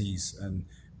qualities, and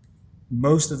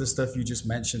most of the stuff you just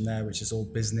mentioned there, which is all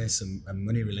business and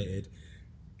money related,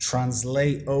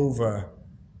 translate over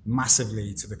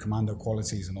massively to the commando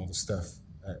qualities and all the stuff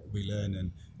we learn.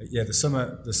 And yeah, the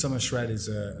Summer Shred is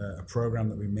a program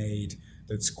that we made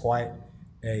that's quite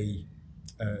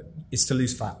it's to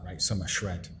lose fat, right? Summer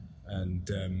Shred. And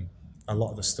a lot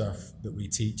of the stuff that we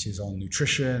teach is on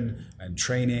nutrition and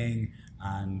training,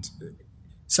 and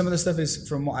some of the stuff is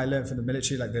from what I learned from the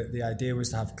military. Like the idea was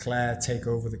to have Claire take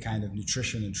over the kind of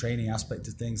nutrition and training aspect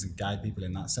of things and guide people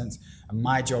in that sense. And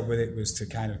my job with it was to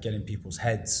kind of get in people's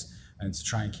heads and to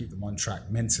try and keep them on track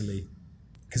mentally.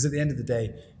 Because at the end of the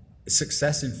day,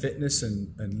 success in fitness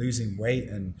and losing weight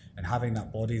and having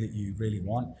that body that you really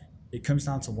want, it comes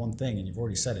down to one thing, and you've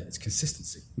already said it, it's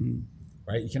consistency.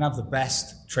 Right? You can have the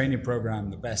best training program,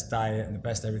 the best diet, and the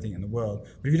best everything in the world,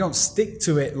 but if you don't stick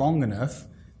to it long enough,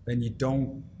 then you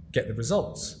don't get the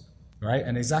results, right?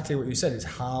 And exactly what you said is,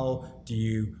 how do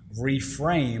you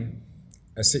reframe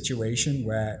a situation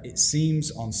where it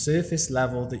seems on surface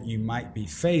level that you might be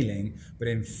failing, but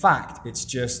in fact, it's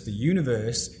just the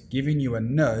universe giving you a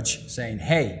nudge saying,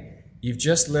 hey, you've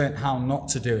just learned how not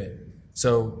to do it.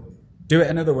 So do it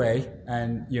another way,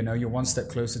 and you're one step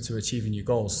closer to achieving your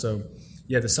goals. So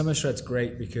yeah, the Summer Shred's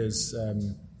great because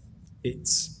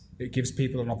it gives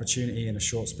people an opportunity in a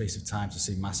short space of time to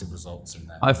see massive results in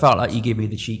there. I felt like you gave me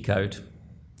the cheat code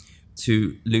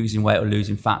to losing weight or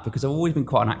losing fat, because I've always been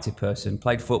quite an active person,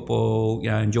 played football,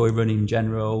 enjoy running in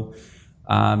general.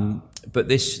 But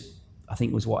this, I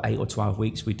think, was 8 or 12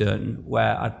 weeks we'd done,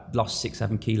 where I'd lost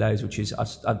 6-7 kilos, which is,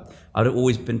 I'd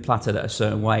always been plateaued at a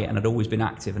certain weight, and I'd always been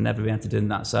active and never been able to do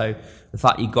that. So the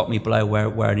fact you got me below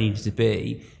where I needed to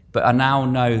be. But I now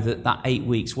know that 8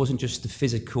 weeks wasn't just the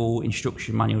physical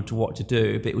instruction manual to what to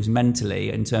do, but it was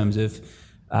mentally, in terms of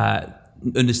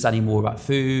understanding more about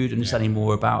food, understanding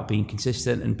more about being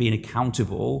consistent and being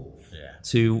accountable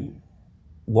to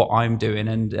what I'm doing.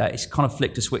 And it's kind of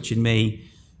flicked a switch in me.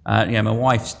 My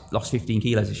wife's lost 15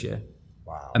 kilos this year.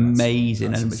 Wow.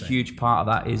 Amazing. That's and insane. A huge part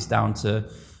of that is down to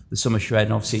the Summer Shred.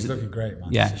 And obviously, she's looking great, man.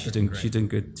 Yeah, she's doing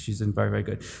good. She's doing very, very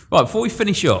good. Right, before we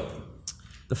finish up,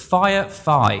 the Fire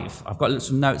 5. I've got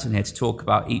some notes in here to talk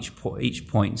about each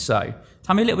point. So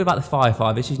tell me a little bit about the Fire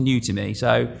 5. This is new to me.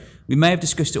 So we may have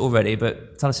discussed it already,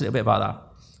 but tell us a little bit about that.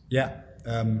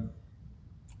 Yeah.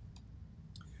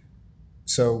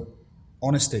 So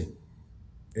honesty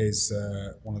is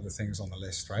one of the things on the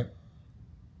list, right?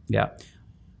 Yeah.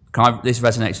 This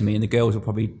resonates with me, and the girls will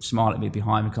probably smile at me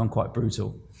behind me because I'm quite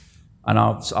brutal. And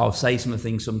I'll say some of the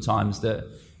things sometimes that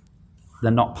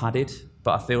they're not padded,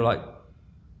 but I feel like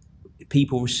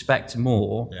people respect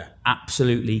more,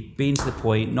 absolutely being to the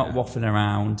point, not waffling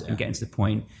around and getting to the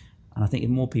point. And I think if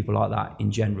more people like that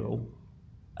in general,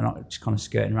 and not just kind of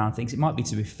skirting around things, it might be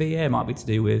to do with fear, it might be to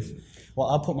do with... Well,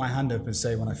 I'll put my hand up and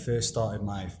say, when I first started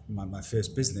my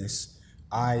first business,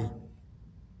 I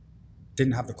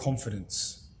didn't have the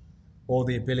confidence or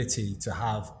the ability to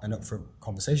have an upfront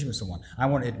conversation with someone. I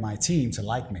wanted my team to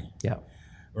like me. Yeah.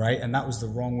 Right? And that was the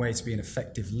wrong way to be an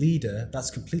effective leader.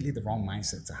 That's completely the wrong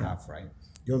mindset to have, right?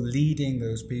 You're leading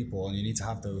those people, and you need to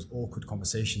have those awkward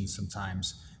conversations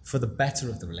sometimes for the better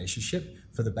of the relationship,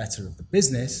 for the better of the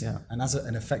business. Yeah. And as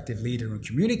an effective leader and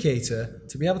communicator,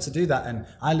 to be able to do that. And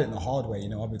I learned the hard way.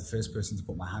 I'll be the first person to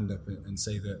put my hand up and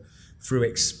say that through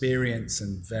experience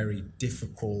and very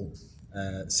difficult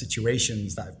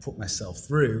situations that I've put myself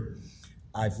through,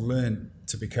 I've learned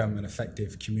to become an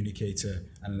effective communicator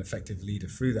and an effective leader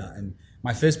through that. And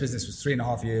my first business was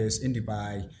 3.5 years in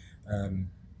Dubai,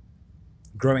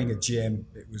 growing a gym.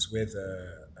 It was with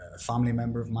a family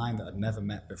member of mine that I'd never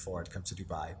met before I'd come to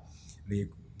Dubai.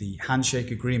 The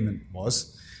handshake agreement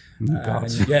was,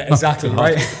 yeah, exactly,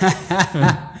 right?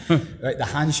 Right. The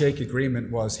handshake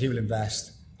agreement was he will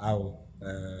invest, I'll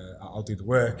do the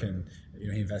work, and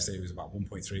he invested. It was about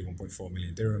 1.4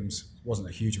 million dirhams. It wasn't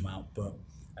a huge amount,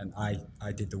 and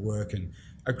I did the work, and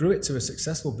I grew it to a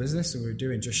successful business. So we were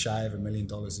doing just shy of $1 million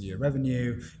a year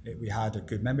revenue. We had a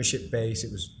good membership base.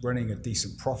 It was running a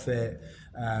decent profit,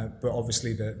 but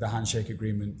obviously the handshake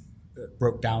agreement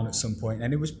broke down at some point,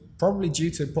 and it was probably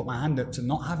due to put my hand up to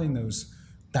not having those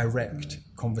direct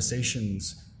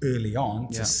conversations early on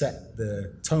to set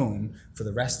the tone for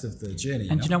the rest of the journey.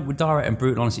 And with direct and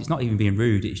brutal honesty, it's not even being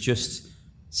rude. It's just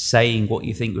saying what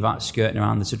you think without skirting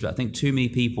around the subject. I think too many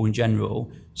people in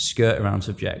general skirt around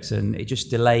subjects, and it just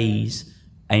delays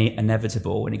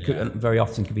inevitable, and it could very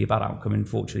often could be a bad outcome.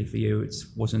 Unfortunately for you, it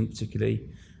wasn't particularly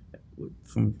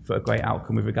for a great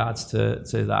outcome with regards to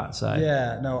that. So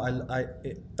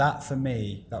that for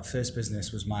me, that first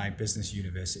business was my business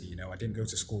university. I didn't go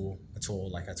to school at all,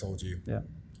 like I told you. Yeah.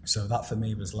 So that for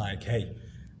me was like, hey,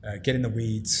 get in the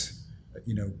weeds.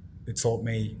 It taught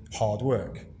me hard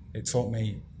work. It taught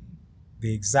me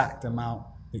the exact amount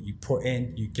that you put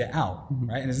in, you get out,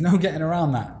 right? And there's no getting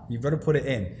around that. You've got to put it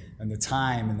in, and the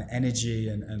time and the energy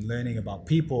and learning about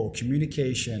people,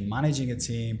 communication, managing a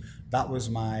team. That was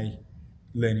my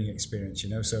learning experience,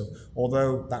 So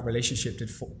although that relationship did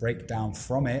break down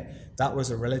from it, that was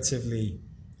a relatively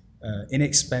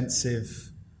inexpensive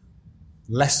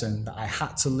lesson that I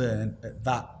had to learn at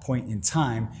that point in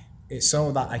time. It's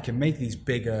so that I can make these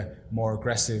bigger, more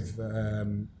aggressive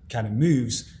kind of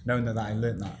moves, knowing that I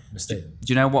learned that mistake.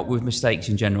 Do you know what, with mistakes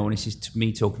in general, and this is to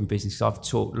me talking business,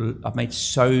 I've made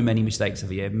so many mistakes over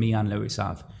the year, me and Lewis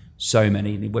have, so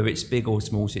many, whether it's big or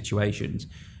small situations,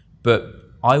 but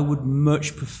I would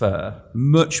much prefer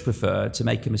to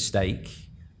make a mistake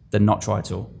than not try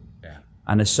at all. Yeah.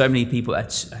 And there's so many people that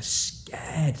are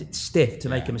scared, stiff to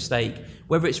make a mistake,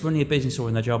 whether it's running a business or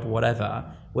in their job or whatever,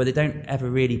 where they don't ever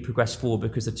really progress forward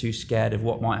because they're too scared of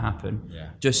what might happen. Yeah.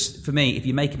 Just for me, if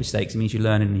you make mistakes, it means you're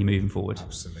learning and you're moving forward.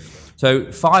 Absolutely.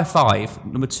 So 5,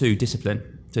 number 2,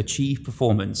 discipline to achieve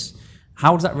performance.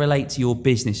 How does that relate to your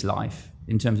business life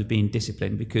in terms of being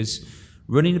disciplined? Because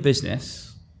running a business,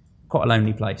 quite a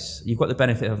lonely place. You've got the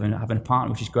benefit of having a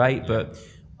partner, which is great, but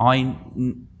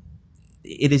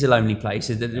it is a lonely place.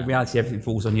 The reality, everything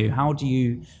falls on you. How do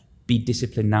you be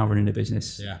disciplined now running a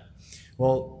business? Yeah.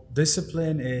 Well,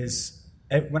 discipline is,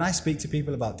 when I speak to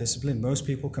people about discipline, most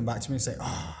people come back to me and say,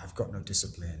 I've got no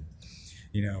discipline,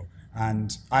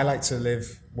 and I like to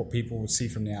live what people would see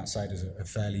from the outside as a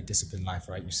fairly disciplined life,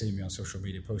 right? You see me on social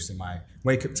media posting my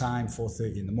wake up time,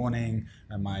 4:30 in the morning,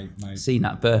 and my seen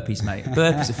that burpees, mate.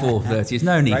 Burpees at 4:30. There's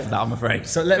no need for that, I'm afraid.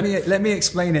 So let me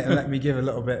explain it, and let me give a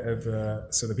little bit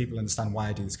of so that people understand why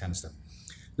I do this kind of stuff.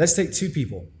 Let's take 2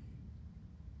 people.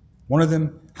 One of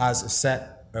them has a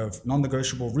set of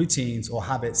non-negotiable routines or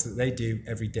habits that they do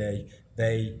every day.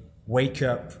 They wake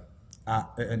up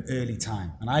at an early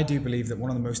time. And I do believe that one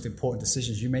of the most important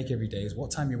decisions you make every day is what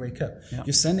time you wake up. Yeah.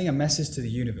 You're sending a message to the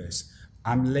universe.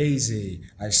 I'm lazy.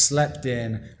 I slept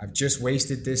in. I've just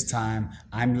wasted this time.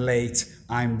 I'm late.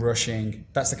 I'm rushing.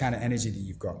 That's the kind of energy that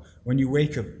you've got. When you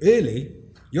wake up early,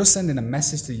 you're sending a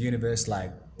message to the universe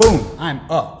like, boom,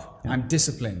 I'm up. Yeah. I'm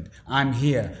disciplined. I'm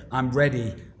here. I'm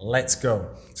ready. Let's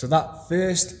go. So that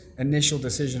first initial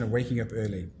decision of waking up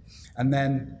early, and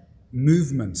then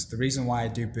movement. The reason why I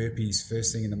do burpees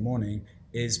first thing in the morning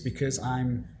is because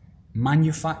I'm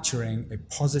manufacturing a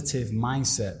positive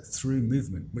mindset through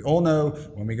movement. We all know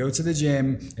when we go to the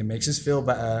gym, it makes us feel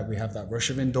better. We have that rush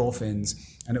of endorphins.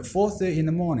 And at 4:30 in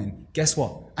the morning, guess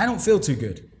what? I don't feel too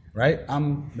good, right?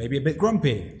 I'm maybe a bit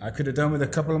grumpy. I could have done with a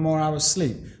couple of more hours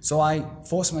sleep. So I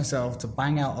force myself to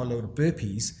bang out a load of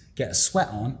burpees, get a sweat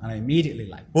on, and I immediately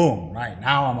boom, right,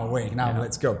 now I'm awake, now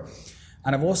let's go.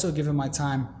 And I've also given my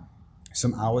time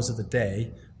some hours of the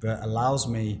day that allows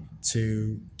me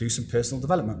to do some personal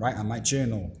development, right? I might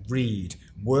journal, read,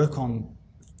 work on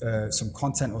some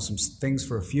content or some things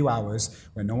for a few hours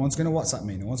where no one's going to WhatsApp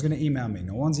me, no one's going to email me,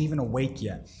 no one's even awake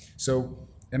yet. So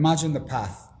imagine the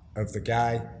path of the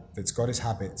guy that's got his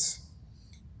habits.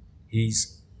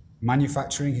 He's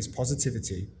manufacturing his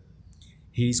positivity.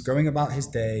 He's going about his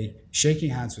day, shaking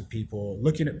hands with people,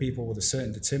 looking at people with a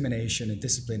certain determination and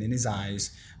discipline in his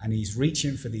eyes, and he's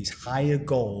reaching for these higher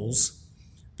goals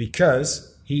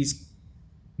because he's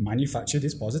manufactured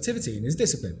his positivity and his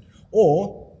discipline.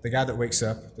 Or the guy that wakes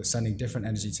up, that's sending different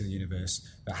energy to the universe,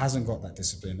 that hasn't got that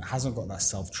discipline, that hasn't got that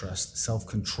self-trust,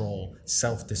 self-control,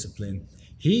 self-discipline.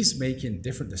 He's making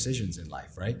different decisions in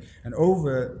life, right? And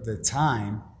over the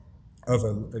time,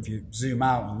 if you zoom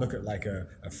out and look at like a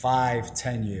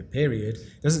 5-10 year period,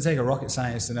 it doesn't take a rocket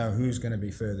scientist to know who's going to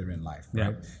be further in life,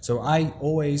 right? Yeah. So I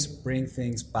always bring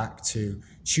things back to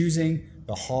choosing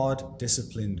the hard,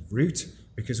 disciplined route,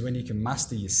 because when you can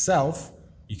master yourself,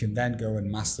 you can then go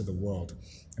and master the world.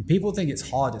 And people think it's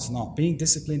hard. It's not. Being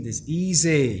disciplined is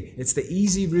easy. It's the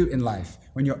easy route in life.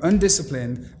 When you're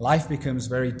undisciplined, life becomes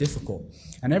very difficult.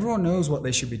 And everyone knows what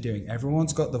they should be doing.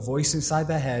 Everyone's got the voice inside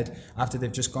their head after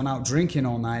they've just gone out drinking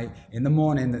all night in the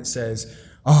morning that says,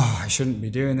 oh, I shouldn't be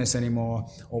doing this anymore.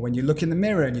 Or when you look in the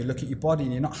mirror and you look at your body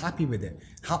and you're not happy with it.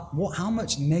 How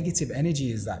much negative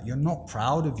energy is that? You're not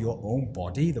proud of your own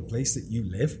body, the place that you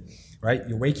live. Right?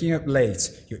 You're waking up late,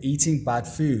 you're eating bad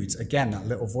foods. Again, that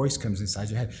little voice comes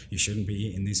inside your head. You shouldn't be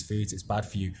eating these foods, it's bad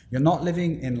for you. You're not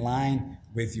living in line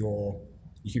with your,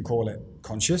 you can call it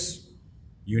conscious,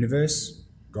 universe,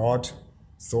 God,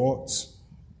 thoughts.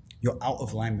 You're out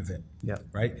of line with it,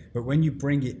 right? But when you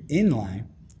bring it in line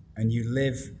and you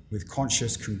live with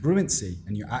conscious congruency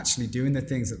and you're actually doing the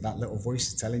things that little voice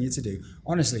is telling you to do,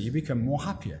 honestly, you become more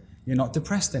happier. You're not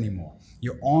depressed anymore.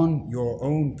 You're on your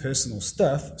own personal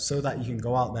stuff so that you can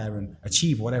go out there and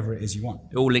achieve whatever it is you want.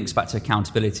 It all links back to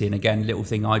accountability. And again, little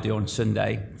thing I do on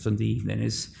Sunday evening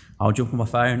is I'll jump on my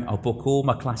phone, I'll book all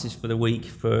my classes for the week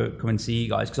for coming to see you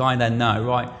guys, because I then know,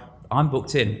 right, I'm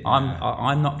booked in.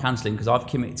 I'm not cancelling because I've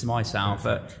committed to myself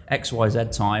at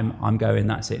XYZ time. I'm going,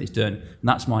 that's it, it's done. And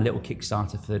that's my little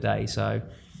Kickstarter for the day. So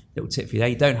little tip for you there,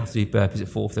 you don't have to do burpees at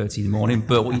 4:30 in the morning,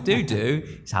 but what you do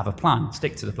is have a plan,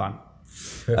 stick to the plan.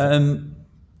 Are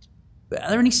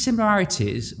there any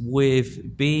similarities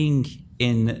with being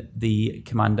in the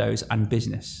commandos and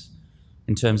business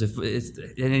in terms of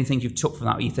anything you've took from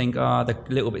that where you think, they're a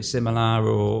little bit similar?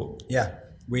 Or yeah,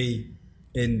 we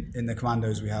in the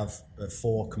commandos we have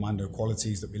 4 commando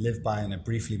qualities that we live by, and I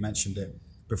briefly mentioned it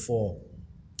before.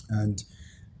 And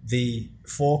the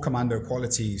 4 commando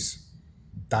qualities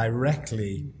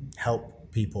directly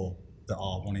help people that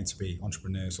are wanting to be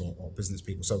entrepreneurs or business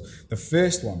people. So the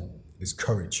first one is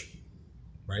courage,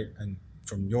 right? And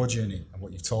from your journey and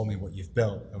what you've told me, what you've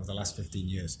built over the last 15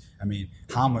 years, I mean,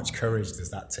 how much courage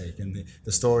does that take? And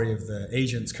the story of the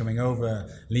agents coming over,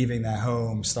 leaving their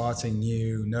home, starting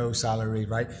new, no salary,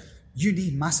 right? You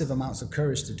need massive amounts of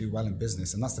courage to do well in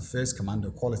business. And that's the first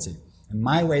commando quality. And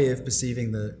my way of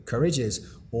perceiving the courage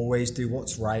is always do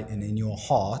what's right and in your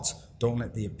heart. Don't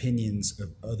let the opinions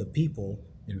of other people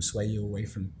sway you away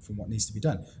from what needs to be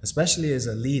done. Especially as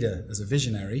a leader, as a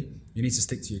visionary, you need to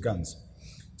stick to your guns.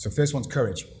 So first one's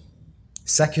courage.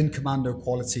 Second commando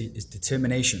quality is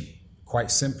determination.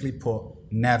 Quite simply put,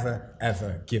 never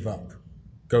ever give up.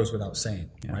 Goes without saying,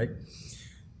 right?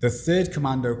 The third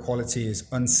commando quality is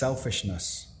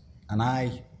unselfishness. And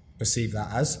I perceive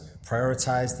that as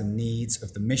prioritize the needs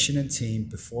of the mission and team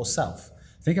before self.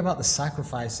 Think about the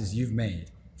sacrifices you've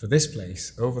made for this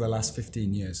place over the last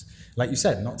 15 years. Like you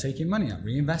said, not taking money out,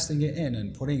 reinvesting it in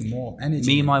and putting more energy.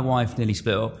 Me and my wife nearly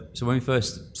split up. So when we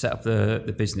first set up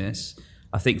the business,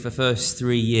 I think for the first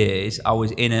 3 years, I was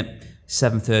in at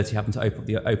 7:30, having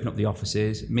to open up the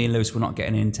offices. Me and Lewis were not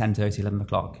getting in 10:30, 11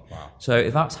 o'clock. Wow. So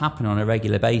if that's happening on a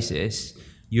regular basis,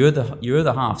 your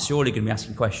other half's surely going to be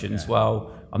asking questions.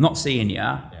 Well, I'm not seeing you.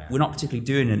 We're not particularly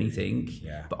doing anything.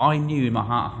 But I knew in my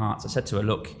heart of hearts, I said to her,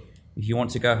 look, if you want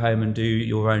to go home and do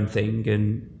your own thing,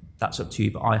 and that's up to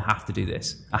you, but I have to do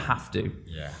this. I have to.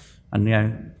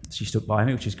 And she stuck by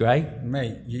me, which is great.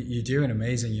 Mate, you're doing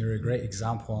amazing. You're a great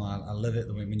example. I love it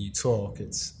when you talk.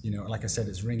 It's, like I said,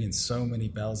 it's ringing so many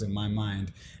bells in my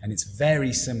mind, and it's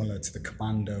very similar to the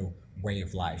commando way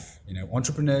of life.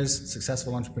 Entrepreneurs,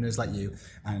 successful entrepreneurs like you,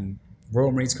 and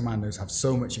Royal Marines Commandos have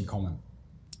so much in common.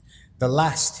 The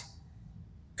last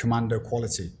commando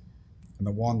quality, and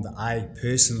the one that I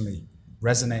personally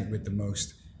resonate with the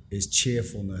most, is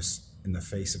cheerfulness in the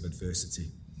face of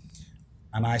adversity.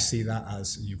 And I see that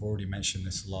as, you've already mentioned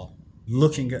this a lot,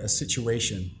 looking at a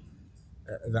situation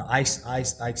that I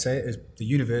say it as the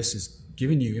universe is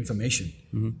giving you information.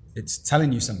 Mm-hmm. It's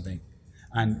telling you something.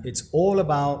 And it's all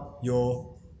about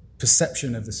your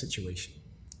perception of the situation,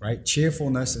 right?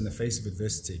 Cheerfulness in the face of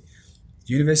adversity.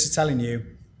 The universe is telling you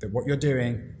that what you're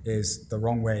doing is the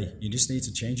wrong way. You just need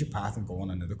to change your path and go on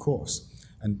another course.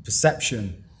 And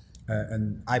perception,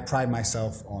 and I pride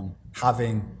myself on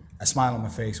having a smile on my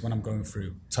face when I'm going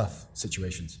through tough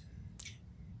situations.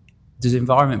 Does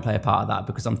environment play a part of that?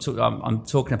 Because I'm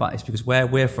talking about this because where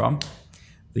we're from,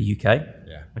 the UK.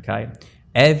 Yeah. Okay.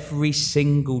 Every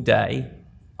single day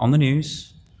on the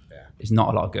news is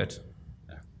not a lot of good.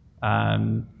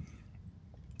 I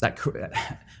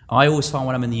always find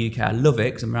when I'm in the UK, I love it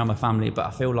because I'm around my family, but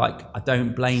I feel like I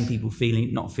don't blame people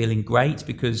not feeling great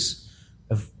because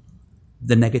of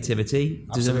the negativity.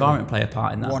 Does the environment play a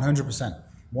part in that? 100%.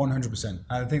 100%.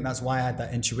 I think that's why I had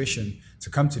that intuition to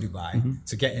come to Dubai,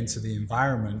 to get into the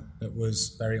environment that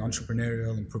was very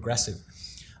entrepreneurial and progressive.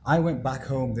 I went back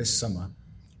home this summer,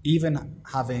 even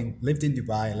having lived in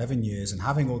Dubai 11 years and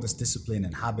having all this discipline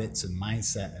and habits and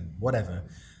mindset and whatever.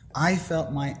 I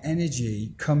felt my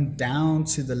energy come down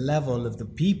to the level of the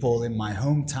people in my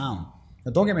hometown.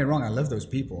 Now, don't get me wrong, I love those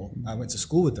people. I went to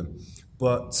school with them.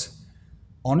 But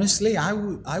honestly, I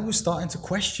was starting to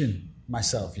question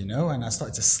myself, and I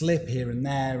started to slip here and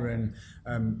there, and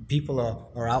people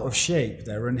are out of shape,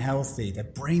 they're unhealthy, they're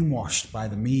brainwashed by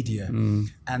the media,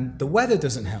 and the weather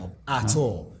doesn't help at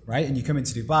all, right? And you come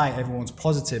into Dubai, everyone's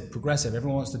positive, progressive,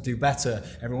 everyone wants to do better,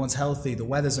 everyone's healthy, the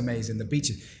weather's amazing, the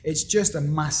beaches. It's just a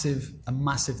massive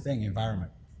thing,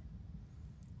 environment.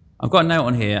 I've got a note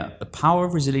on here: the power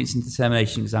of resilience and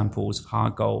determination, examples of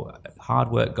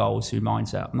hard work goals through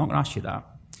mindset. I'm not going to ask you that.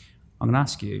 I'm going to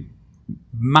ask you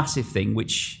massive thing,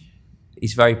 which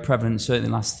is very prevalent, certainly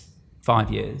in the last 5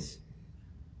 years: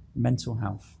 mental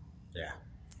health. Yeah.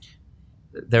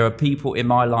 There are people in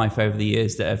my life over the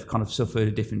years that have kind of suffered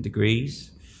at different degrees.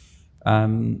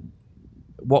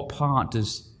 What part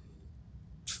does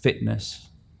fitness,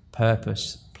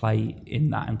 purpose play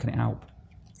in that, and can it help?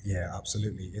 Yeah,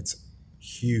 absolutely. It's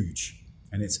huge,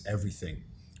 and it's everything.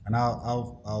 And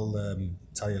I'll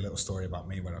tell you a little story about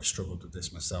me where I've struggled with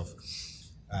this myself.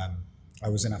 I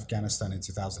was in Afghanistan in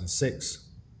 2006,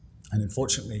 and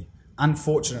unfortunately,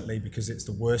 because it's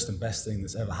the worst and best thing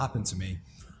that's ever happened to me,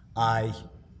 I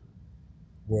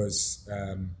was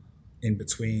in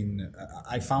between.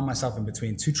 I found myself in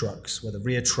between two trucks, where the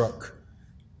rear truck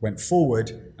went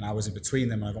forward, and I was in between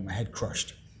them, and I got my head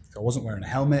crushed. So I wasn't wearing a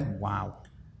helmet. Wow.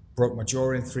 Broke my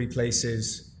jaw in 3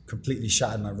 places, completely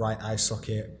shattered my right eye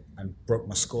socket, and broke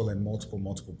my skull in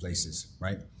multiple places,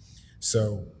 right?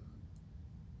 So,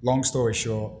 long story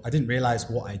short, I didn't realize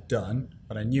what I'd done,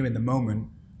 but I knew in the moment,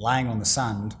 lying on the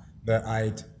sand, that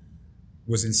I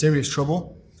was in serious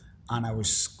trouble, and I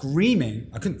was screaming.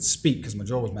 I couldn't speak because my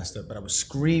jaw was messed up, but I was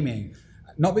screaming,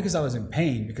 not because I was in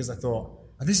pain, because I thought,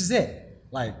 oh, this is it.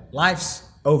 Like, life's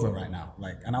over right now.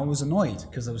 And I was annoyed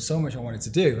because there was so much I wanted to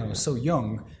do, and I was so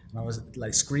young, and I was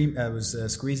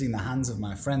squeezing the hands of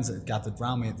my friends that had gathered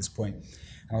around me at this point,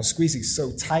 and I was squeezing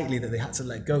so tightly that they had to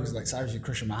let go because Cyrus, you're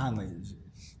crushing my hand.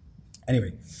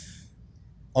 Anyway,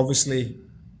 obviously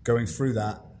going through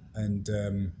that, and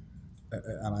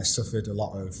I suffered a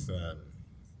lot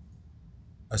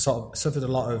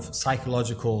of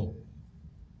psychological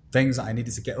things that I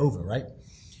needed to get over, right?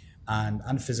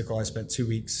 And physical. I spent 2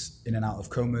 weeks in and out of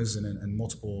comas and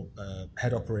multiple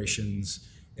head operations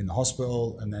in the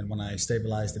hospital. And then when I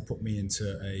stabilized, they put me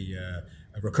into a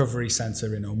recovery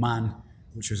center in Oman,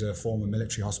 which was a former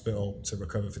military hospital, to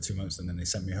recover for 2 months. And then they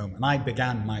sent me home. And I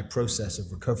began my process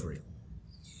of recovery.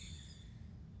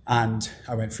 And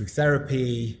I went through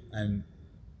therapy. And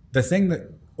the thing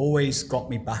that always got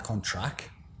me back on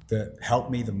track, that helped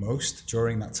me the most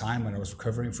during that time when I was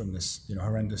recovering from this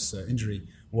horrendous injury,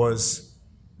 was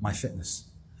my fitness.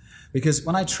 Because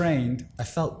when I trained, I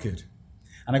felt good.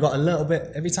 And I got a little bit,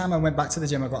 every time I went back to the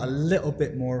gym, I got a little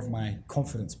bit more of my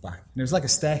confidence back. And it was like a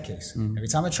staircase. Every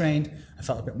time I trained, I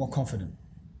felt a bit more confident.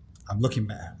 I'm looking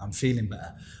better. I'm feeling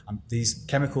better. These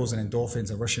chemicals and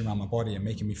endorphins are rushing around my body and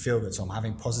making me feel good. So I'm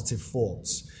having positive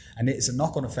thoughts. And it's a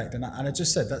knock-on effect. And I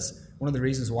just said that's one of the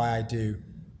reasons why I do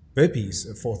burpees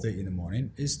at 4:30 in the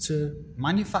morning, is to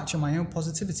manufacture my own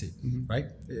positivity, right?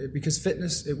 Because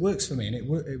fitness, it works for me, and it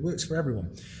works for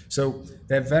everyone. So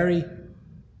they're very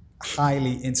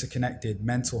highly interconnected,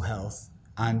 mental health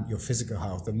and your physical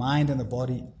health. The mind and the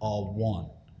body are one.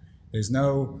 There's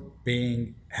no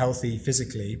being healthy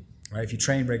physically, right? If you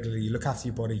train regularly, you look after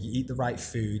your body, you eat the right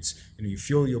foods, you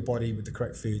fuel your body with the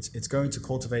correct foods, it's going to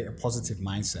cultivate a positive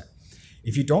mindset.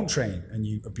 If you don't train and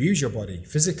you abuse your body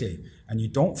physically, and you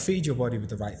don't feed your body with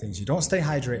the right things, you don't stay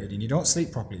hydrated, and you don't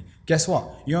sleep properly, guess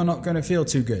what? You're not going to feel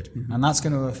too good. And that's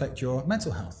going to affect your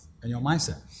mental health and your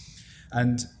mindset.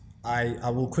 And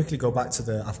I will quickly go back to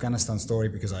the Afghanistan story,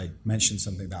 because I mentioned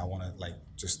something that I want to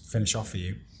just finish off for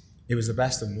you. It was the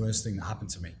best and worst thing that happened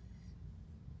to me.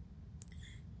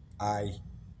 I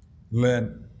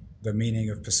learned the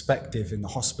meaning of perspective in the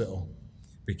hospital,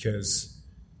 because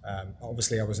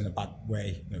obviously I was in a bad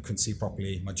way, couldn't see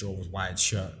properly, my jaw was wired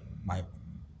shut, my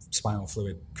spinal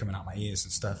fluid coming out my ears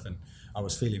and stuff, and I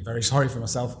was feeling very sorry for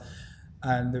myself.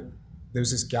 And there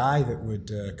was this guy that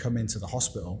would come into the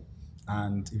hospital,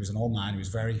 and he was an old man. He was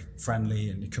very friendly,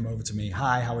 and he'd come over to me,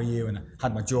 "Hi, how are you?" And I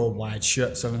had my jaw wide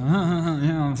shut, so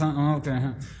yeah, I'm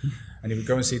okay. And he would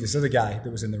go and see this other guy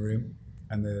that was in the room,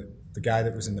 and the guy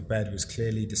that was in the bed was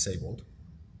clearly disabled,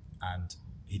 and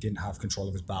he didn't have control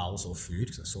of his bowels or food,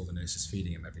 because I saw the nurses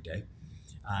feeding him every day.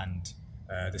 And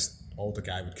this older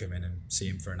guy would come in and see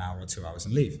him for an hour or 2 hours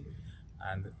and leave.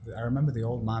 And I remember the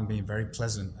old man being very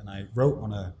pleasant, and I wrote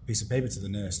on a piece of paper to the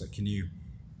nurse that,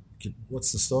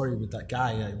 what's the story with that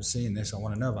guy? I was seeing this, I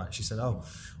want to know about it. She said, "Oh,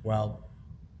 well,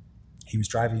 he was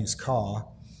driving his car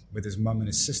with his mum and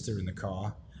his sister in the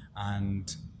car,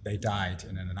 and they died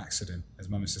in an accident. His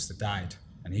mum and sister died,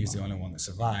 and he was the only one that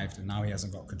survived, and now he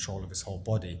hasn't got control of his whole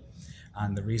body.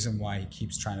 And the reason why he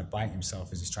keeps trying to bite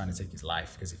himself is he's trying to take his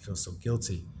life because he feels so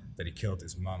guilty that he killed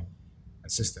his mum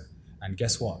and sister." And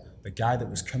guess what? The guy that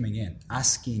was coming in,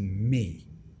 asking me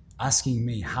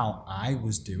how I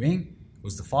was doing,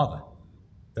 was the father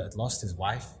that had lost his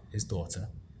wife, his daughter,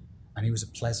 and he was a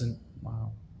pleasant,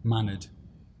 mannered,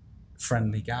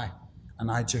 friendly guy.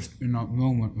 And I just, in that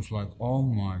moment, was like, oh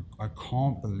my, I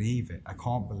can't believe it.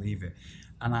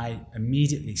 And I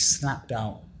immediately snapped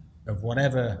out of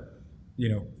whatever,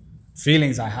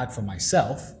 feelings I had for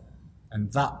myself,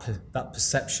 and that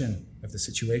perception of the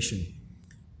situation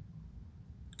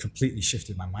completely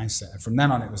shifted my mindset. And from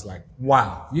then on, it was like,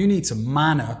 wow, you need to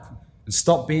man up and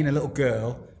stop being a little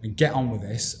girl and get on with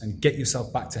this and get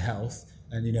yourself back to health.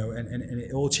 And, and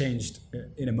it all changed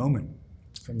in a moment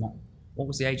from that. What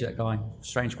was the age of that guy?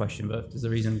 Strange question, but there's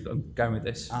a reason I'm going with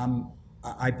this.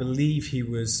 I believe he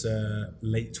was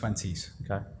late 20s.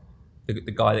 Okay.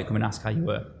 The guy that come and ask how you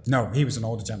were? No, he was an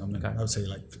older gentleman. Okay. I would say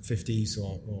like 50s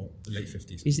or late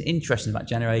 50s. It's interesting about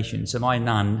generation. So my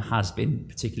nan has been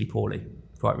particularly poorly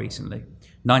quite recently.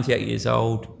 98 years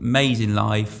old, amazing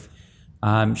life.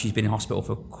 She's been in hospital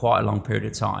for quite a long period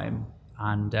of time.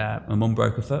 And my mum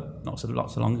broke her foot not so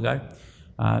long ago.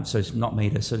 So it's not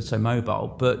made her so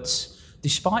mobile. But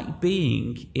despite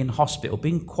being in hospital,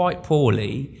 being quite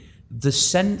poorly, the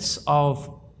sense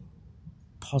of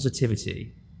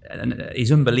positivity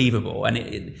is unbelievable.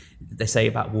 And they say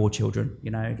about war children,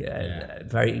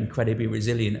 very incredibly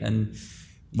resilient. And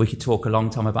we could talk a long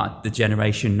time about the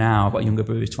generation now. I've got a younger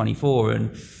brother who's 24,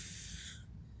 and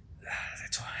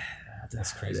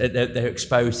that's crazy. They're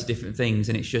exposed to different things,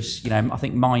 and it's just, I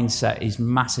think mindset is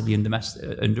massively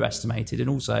underestimated. And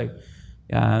also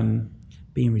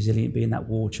being resilient, being that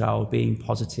war child, being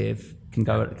positive can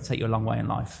take you a long way in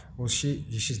life. Well,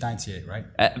 she's 98, right?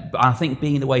 But I think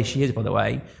being the way she is, by the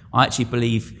way, I actually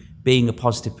believe being a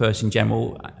positive person in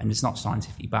general, and it's not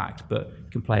scientifically backed, but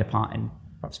can play a part in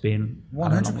perhaps being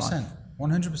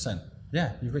 100%.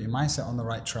 Yeah, you've got your mindset on the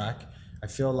right track. I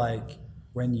feel like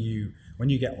when you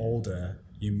get older,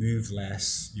 you move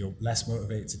less, you're less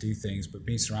motivated to do things, but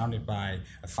being surrounded by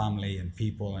a family and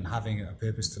people and having a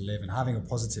purpose to live and having a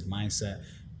positive mindset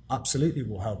absolutely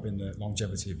will help in the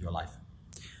longevity of your life.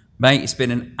 Mate, it's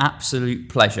been an absolute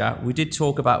pleasure. We did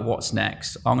talk about what's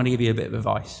next. I'm going to give you a bit of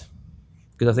advice,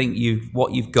 because I think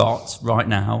what you've got right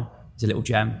now is a little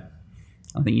gem.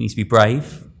 I think you need to be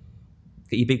brave,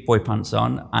 get your big boy pants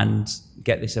on, and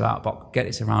get this around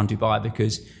Dubai,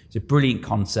 because it's a brilliant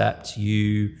concept.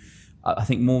 I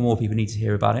think more and more people need to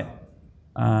hear about it,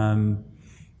 and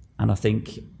I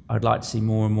think I'd like to see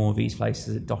more and more of these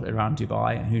places dotted around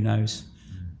Dubai, and who knows,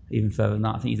 even further than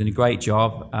that. I think you've done a great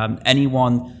job.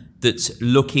 Anyone that's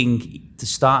looking to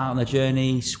start out on their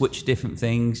journey, switch different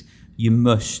things, you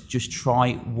must just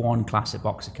try one class at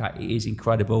Boxer. It is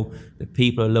incredible. The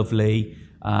people are lovely.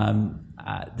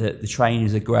 The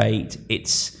trainers are great.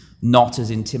 It's not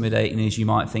as intimidating as you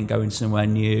might think going somewhere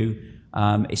new.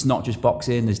 It's not just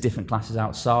boxing. There's different classes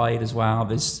outside as well.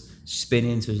 There's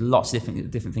spinning. So there's lots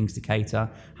of different things to cater.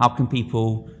 How can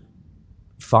people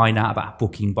find out about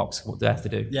booking Boxer? What do they have to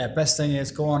do? Yeah, best thing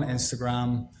is go on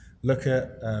Instagram. Look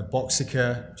at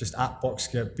Boxica, just at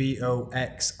Boxica,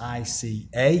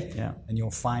 Boxica, and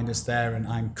you'll find us there. And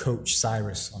I'm Coach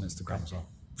Cyrus on Instagram as well.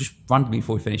 Just randomly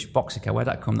before we finish, Boxica, where'd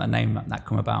that name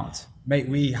come about? Mate,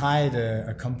 we hired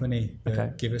a company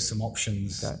that give us some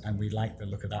options, and we like the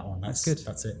look of that one. That's good.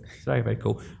 That's it. It's very, very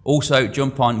cool. Also,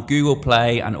 jump on Google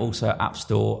Play and also App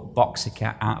Store,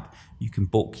 Boxica app. You can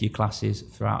book your classes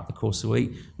throughout the course of the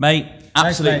week. Mate,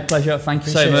 absolute pleasure. Thank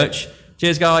you so much.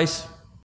 Cheers, guys.